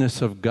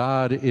goodness of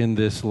God in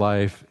this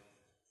life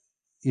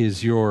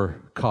is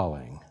your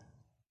calling.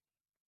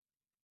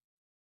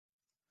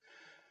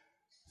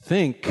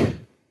 Think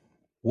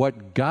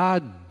what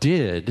God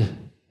did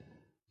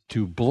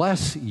to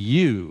bless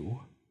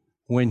you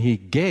when he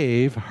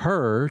gave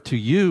her to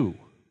you.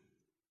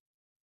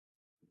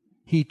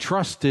 He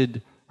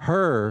trusted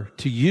her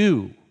to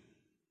you.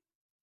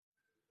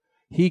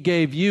 He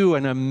gave you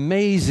an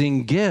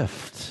amazing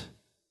gift.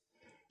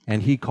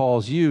 And he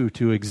calls you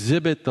to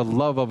exhibit the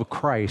love of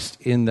Christ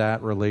in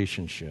that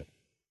relationship.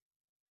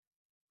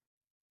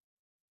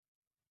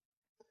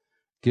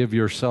 Give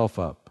yourself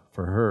up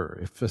for her.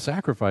 If a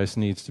sacrifice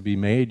needs to be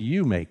made,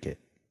 you make it.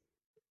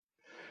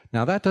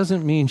 Now, that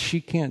doesn't mean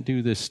she can't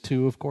do this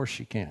too. Of course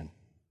she can.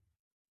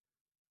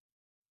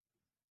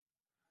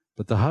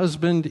 But the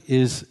husband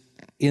is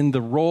in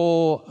the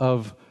role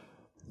of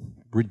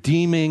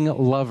redeeming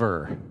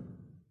lover.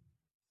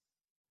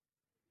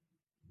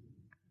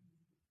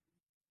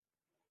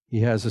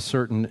 He has a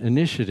certain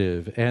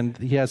initiative, and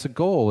he has a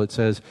goal. It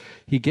says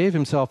he gave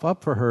himself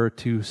up for her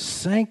to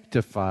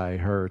sanctify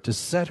her, to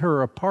set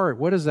her apart.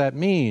 What does that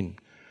mean?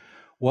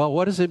 Well,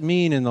 what does it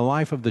mean in the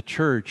life of the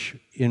church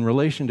in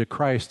relation to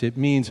Christ? It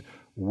means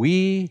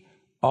we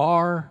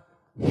are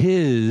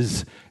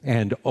his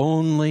and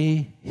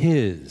only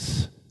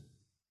his.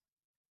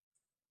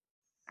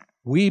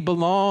 We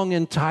belong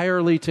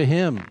entirely to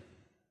him.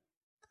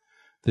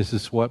 This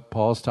is what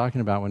Paul's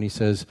talking about when he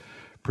says,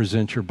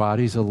 present your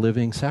bodies a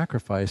living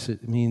sacrifice.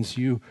 It means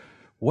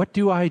what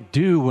do I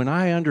do when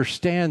I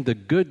understand the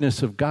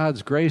goodness of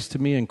God's grace to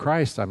me in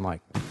Christ? I'm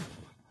like,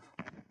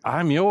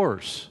 I'm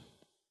yours.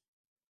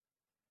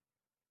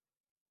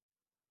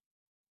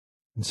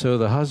 And so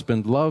the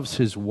husband loves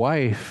his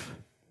wife,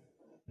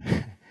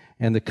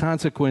 and the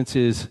consequence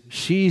is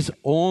she's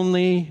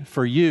only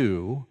for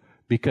you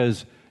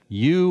because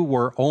you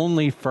were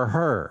only for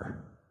her.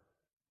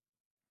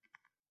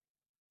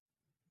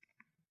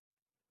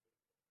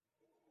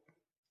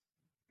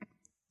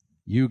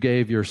 You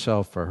gave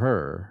yourself for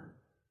her,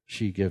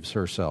 she gives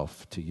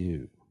herself to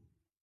you.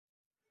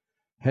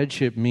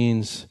 Headship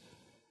means,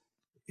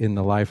 in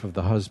the life of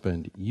the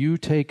husband, you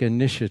take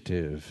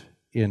initiative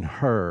in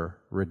her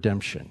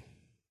redemption.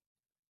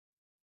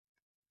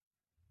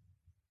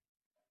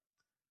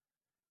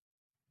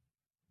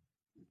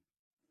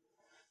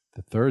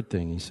 The third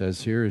thing he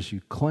says here is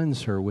you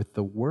cleanse her with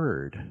the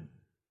word.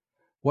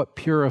 What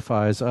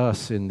purifies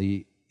us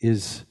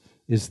is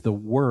the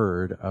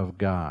word of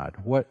God.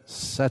 What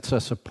sets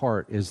us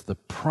apart is the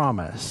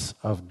promise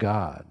of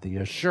God, the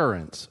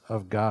assurance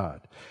of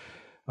God,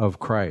 of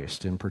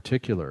Christ in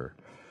particular.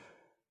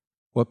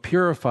 What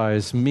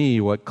purifies me,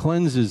 what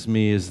cleanses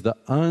me, is the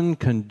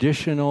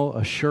unconditional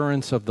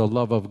assurance of the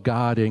love of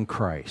God in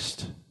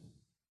Christ.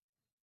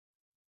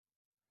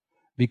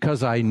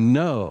 Because I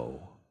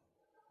know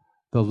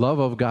the love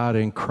of God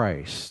in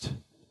Christ,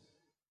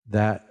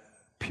 that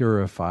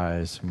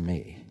purifies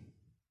me.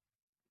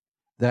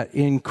 That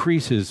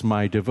increases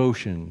my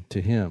devotion to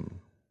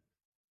him.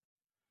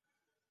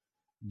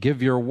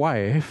 Give your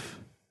wife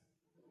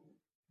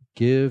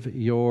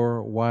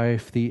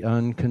the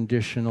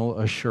unconditional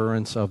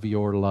assurance of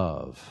your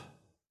love.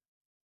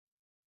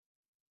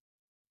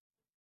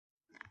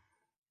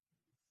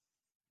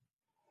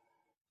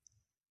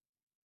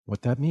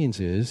 What that means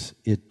is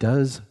it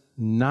does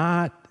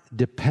not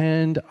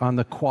depend on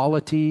the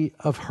quality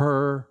of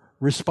her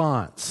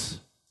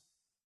response.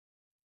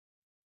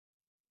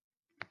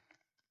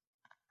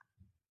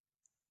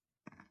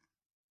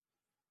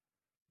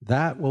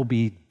 That will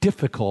be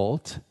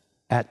difficult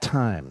at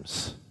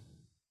times.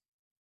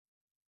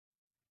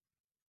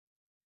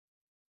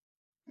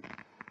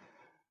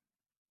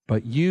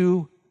 But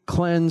you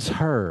cleanse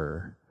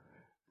her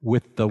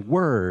with the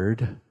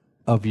word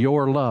of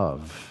your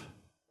love,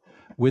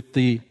 with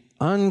the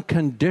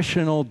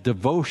unconditional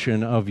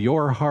devotion of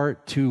your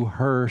heart to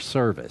her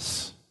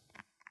service.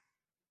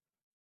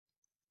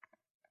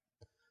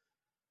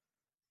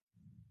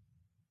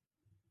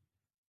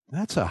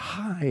 That's a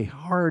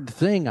hard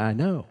thing, I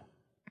know.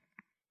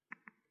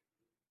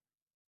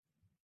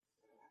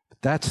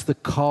 But that's the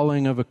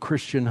calling of a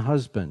Christian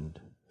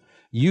husband.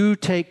 You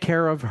take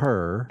care of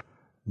her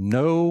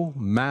no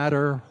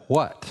matter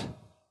what.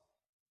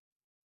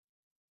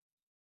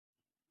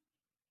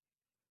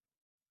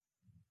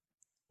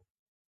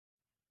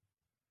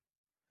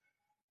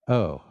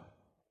 Oh,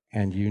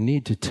 and you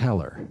need to tell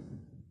her.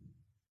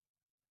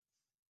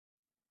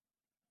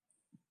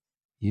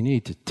 You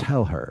need to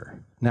tell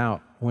her.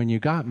 Now, when you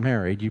got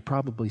married, you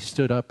probably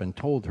stood up and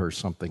told her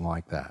something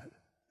like that.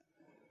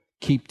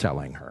 Keep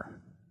telling her.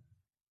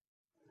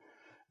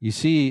 You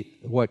see,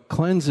 what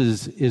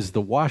cleanses is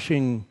the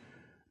washing,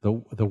 the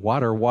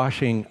water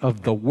washing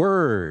of the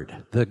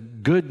Word. The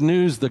good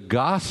news, the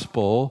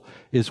gospel,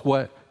 is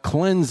what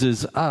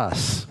cleanses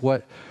us,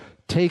 what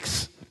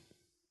takes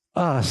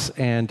us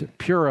and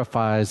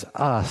purifies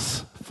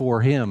us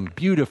for Him,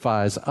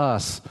 beautifies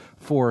us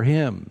for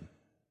Him.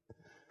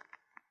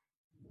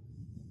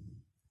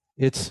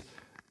 It's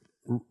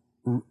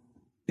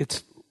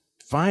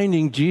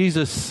finding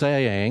Jesus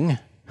saying,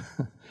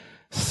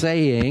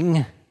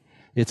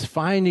 it's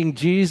finding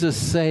Jesus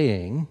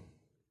saying,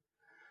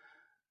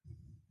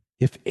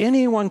 if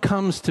anyone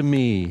comes to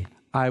me,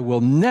 I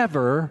will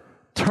never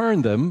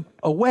turn them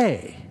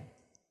away,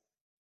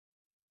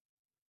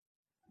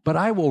 but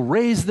I will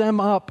raise them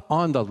up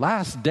on the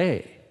last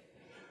day.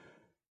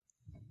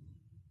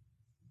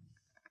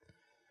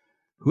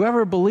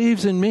 Whoever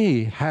believes in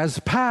me has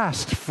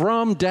passed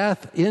from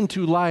death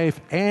into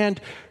life and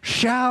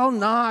shall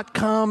not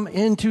come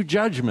into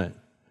judgment.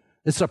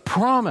 It's a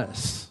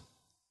promise,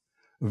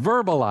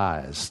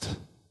 verbalized.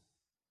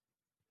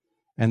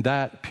 And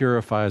that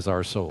purifies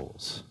our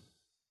souls.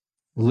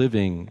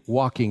 Living,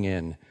 walking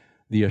in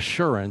the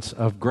assurance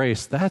of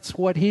grace. That's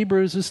what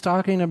Hebrews is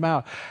talking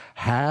about.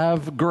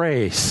 Have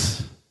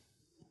grace.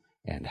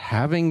 And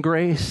having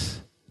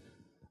grace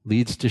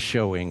leads to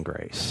showing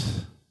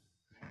grace.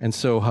 And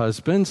so,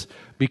 husbands,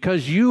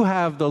 because you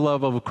have the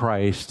love of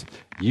Christ,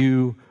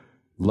 you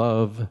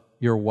love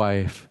your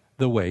wife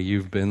the way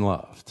you've been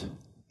loved.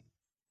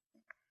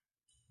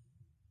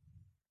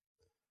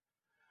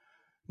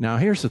 Now,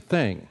 here's the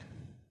thing.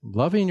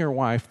 Loving your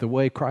wife the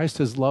way Christ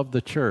has loved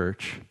the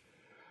church,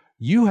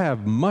 you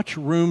have much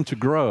room to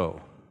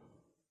grow.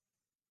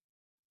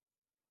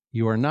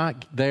 You are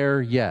not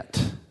there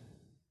yet.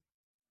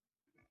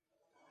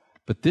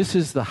 But this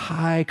is the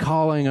high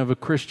calling of a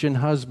Christian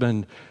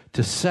husband,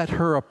 to set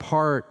her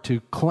apart, to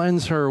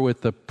cleanse her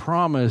with the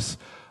promise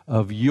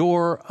of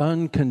your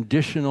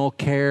unconditional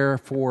care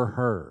for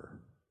her.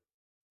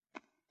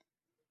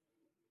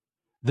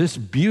 This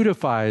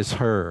beautifies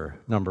her,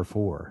 number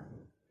 4,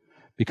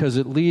 because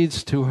it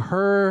leads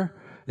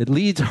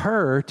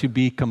her to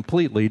be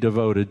completely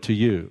devoted to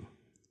you.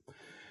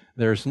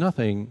 There's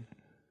nothing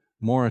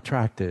more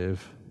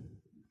attractive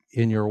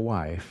in your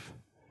wife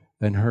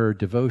than her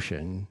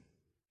devotion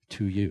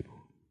to you.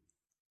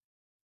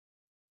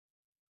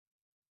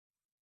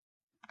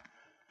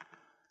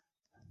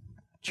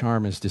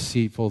 Charm is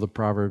deceitful, the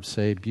Proverbs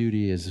say.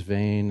 Beauty is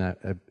vain.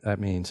 That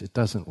means it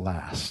doesn't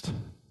last.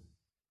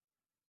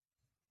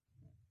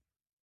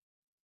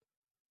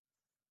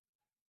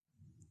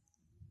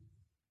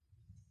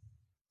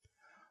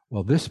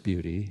 Well, this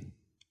beauty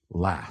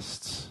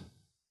lasts.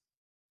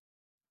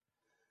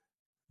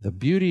 The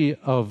beauty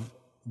of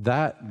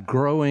that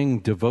growing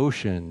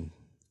devotion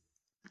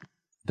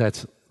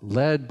that's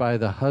led by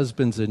the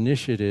husband's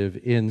initiative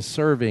in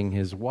serving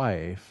his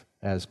wife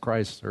as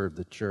Christ served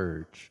the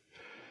church,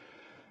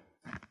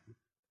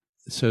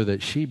 so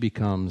that she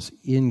becomes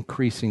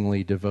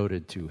increasingly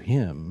devoted to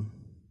him,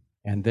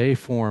 and they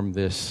form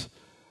this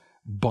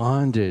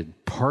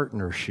bonded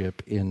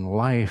partnership in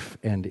life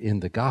and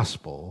in the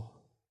gospel.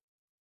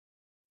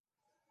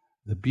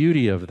 The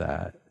beauty of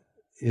that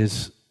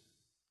is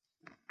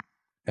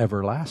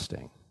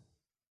everlasting.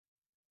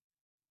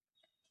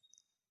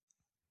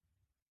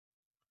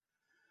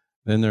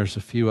 Then there's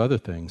a few other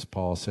things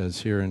Paul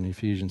says here in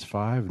Ephesians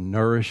 5.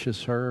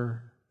 Nourishes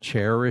her,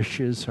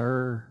 cherishes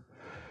her.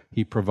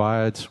 He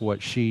provides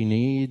what she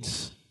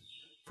needs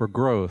for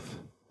growth.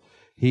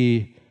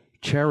 He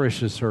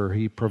cherishes her.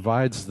 He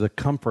provides the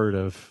comfort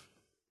of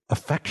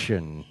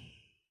affection.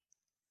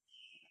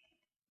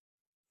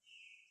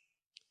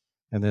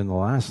 And then the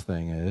last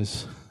thing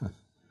is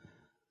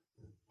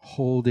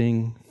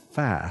holding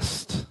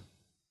fast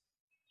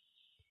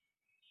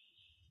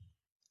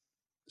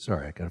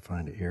Sorry, I got to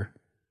find it here.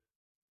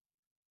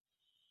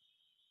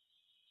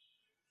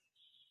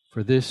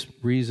 For this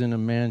reason, a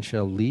man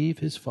shall leave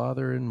his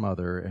father and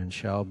mother and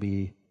shall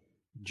be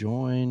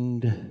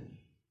joined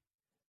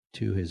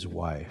to his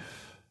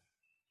wife,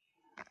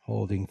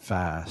 holding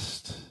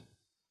fast.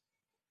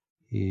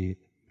 He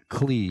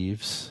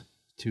cleaves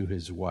to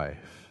his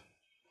wife.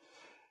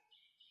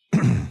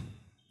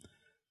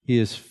 He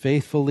is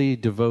faithfully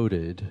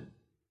devoted,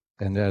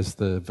 and as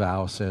the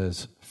vow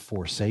says,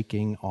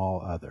 forsaking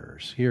all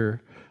others.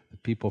 Here, the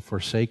people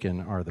forsaken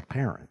are the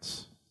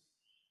parents.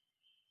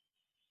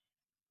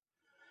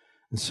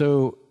 And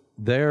so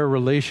their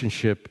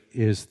relationship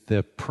is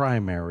the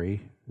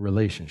primary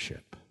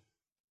relationship.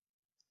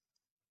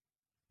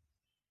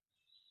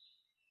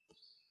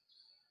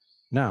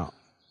 Now,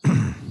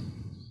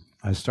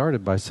 I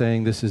started by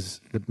saying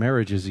that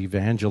marriage is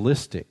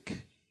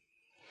evangelistic.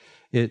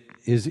 It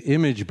is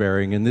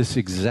image-bearing in this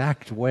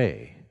exact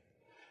way,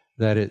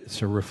 that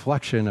it's a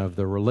reflection of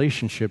the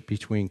relationship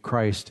between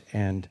Christ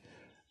and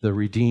the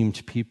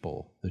redeemed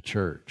people, the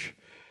church.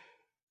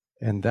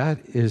 And that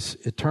is,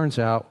 it turns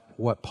out,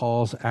 what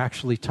Paul's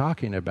actually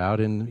talking about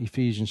in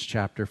Ephesians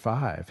chapter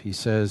 5. He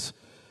says,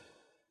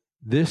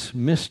 this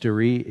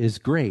mystery is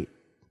great,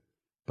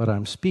 but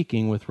I'm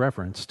speaking with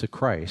reference to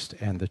Christ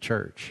and the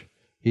church.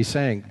 He's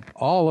saying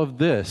all of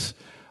this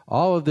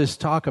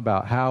talk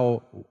about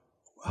how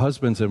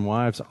husbands and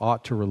wives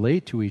ought to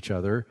relate to each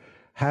other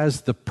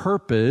has the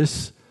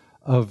purpose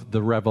of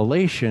the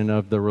revelation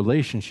of the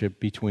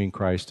relationship between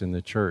Christ and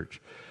the church.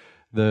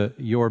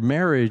 Your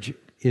marriage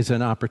is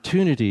an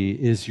opportunity,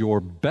 is your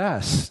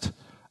best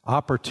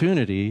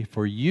opportunity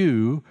for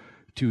you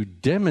to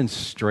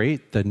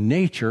demonstrate the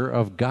nature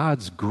of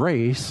God's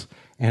grace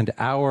and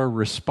our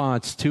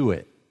response to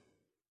it.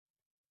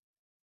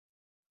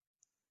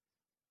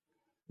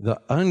 The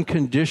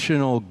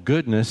unconditional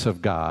goodness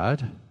of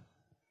God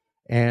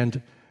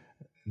and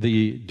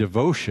the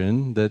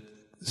devotion that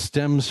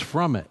stems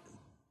from it.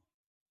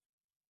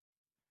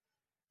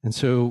 And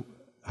so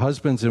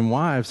husbands and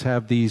wives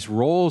have these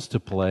roles to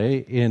play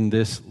in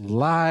this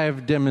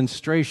live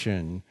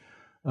demonstration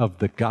of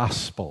the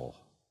gospel.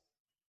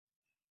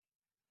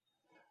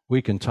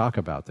 We can talk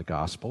about the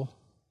gospel,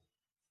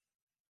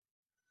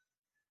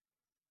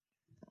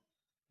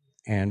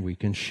 and we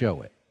can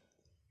show it.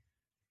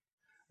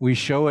 We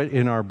show it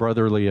in our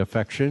brotherly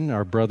affection,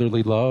 our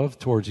brotherly love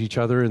towards each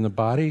other in the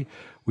body.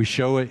 We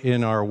show it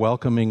in our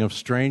welcoming of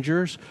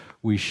strangers.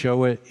 We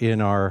show it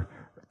in our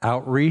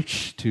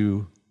outreach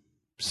to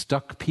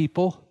stuck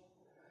people.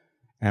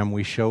 And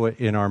we show it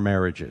in our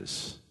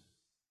marriages.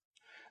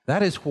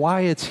 That is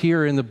why it's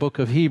here in the book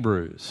of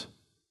Hebrews.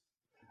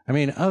 I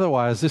mean,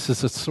 otherwise, this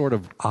is a sort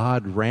of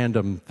odd,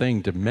 random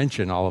thing to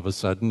mention all of a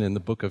sudden in the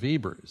book of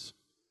Hebrews.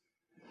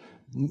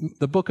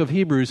 The book of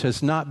Hebrews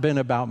has not been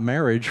about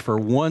marriage for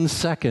 1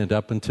 second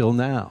up until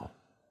now.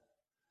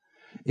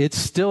 It's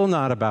still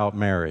not about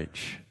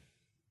marriage.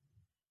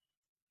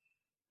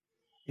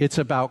 It's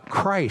about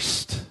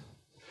Christ.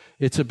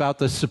 It's about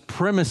the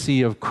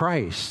supremacy of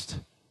Christ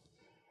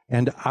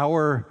and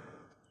our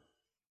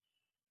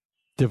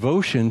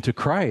devotion to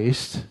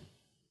Christ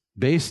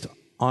based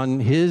on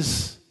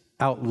His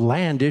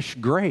outlandish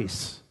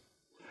grace,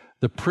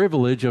 the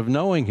privilege of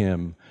knowing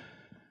Him.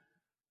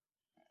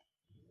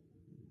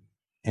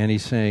 And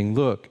he's saying,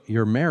 look,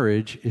 your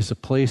marriage is a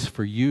place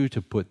for you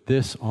to put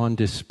this on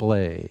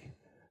display,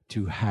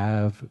 to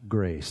have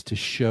grace, to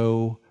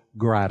show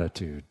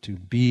gratitude, to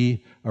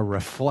be a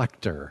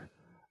reflector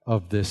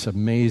of this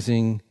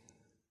amazing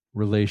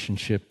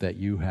relationship that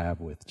you have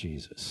with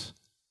Jesus.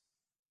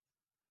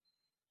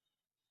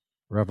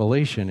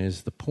 Revelation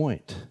is the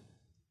point.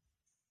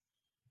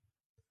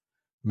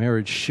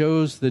 Marriage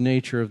shows the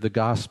nature of the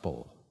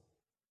gospel.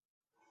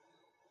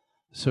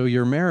 So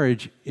your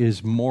marriage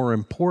is more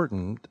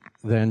important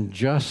than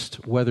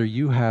just whether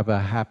you have a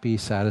happy,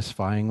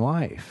 satisfying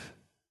life.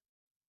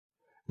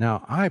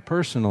 Now, I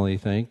personally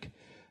think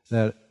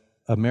that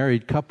a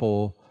married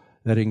couple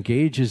that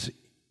engages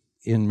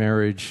in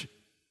marriage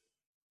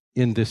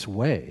in this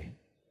way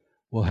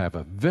will have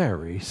a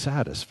very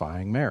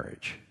satisfying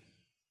marriage.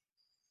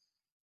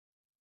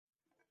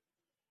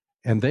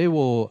 And they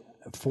will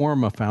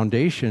form a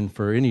foundation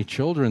for any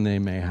children they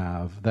may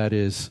have that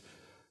is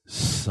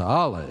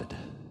solid.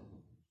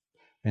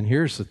 And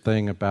here's the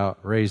thing about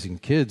raising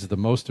kids. The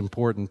most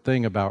important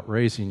thing about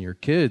raising your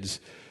kids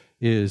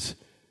is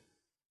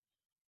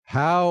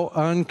how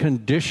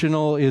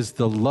unconditional is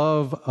the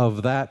love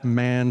of that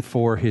man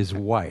for his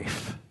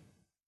wife.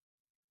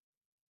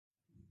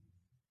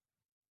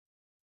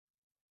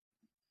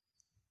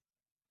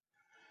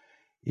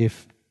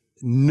 If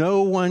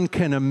no one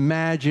can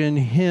imagine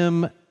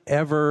him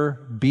ever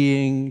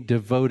being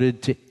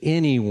devoted to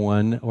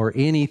anyone or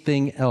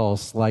anything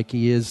else like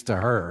he is to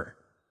her.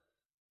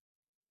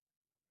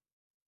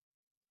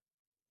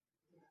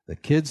 The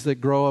kids that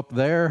grow up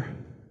there,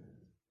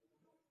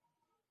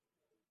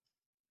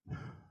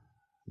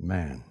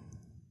 man,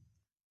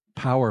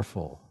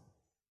 powerful.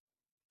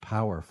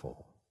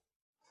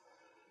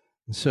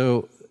 And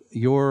so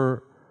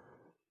your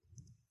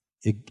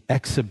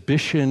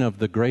exhibition of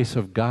the grace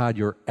of God,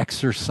 your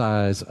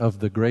exercise of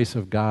the grace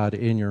of God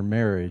in your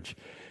marriage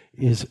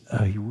is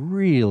a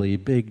really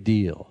big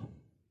deal.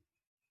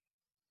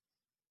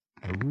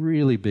 A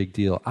really big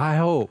deal. I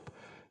hope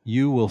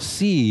you will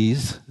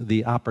seize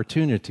the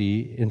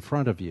opportunity in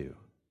front of you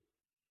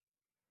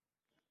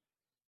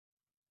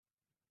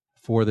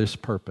for this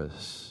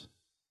purpose.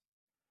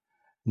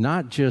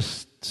 Not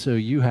just so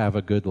you have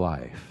a good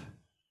life,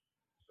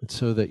 but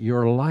so that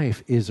your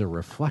life is a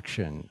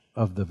reflection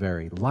of the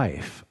very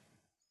life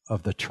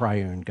of the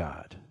triune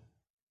God.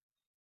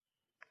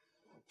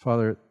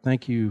 Father,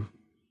 thank you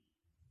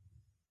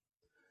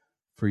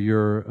for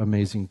your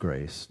amazing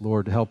grace.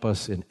 Lord, help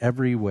us in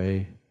every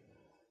way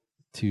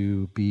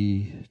to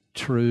be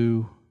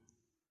true,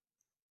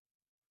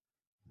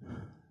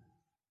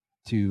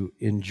 to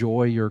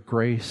enjoy your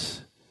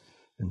grace,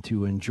 and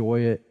to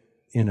enjoy it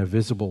in a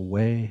visible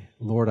way.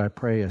 Lord, I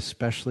pray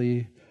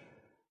especially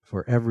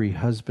for every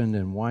husband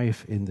and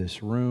wife in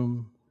this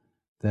room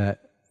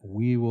that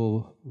we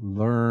will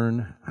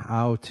learn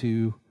how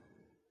to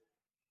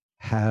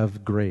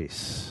have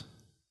grace,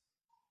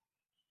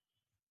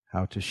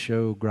 how to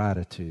show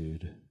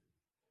gratitude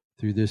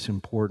through this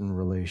important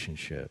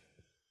relationship.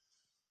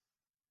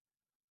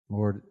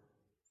 Lord,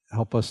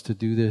 help us to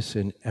do this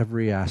in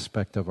every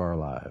aspect of our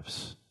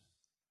lives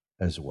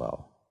as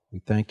well. We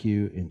thank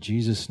you in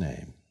Jesus'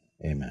 name.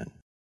 Amen.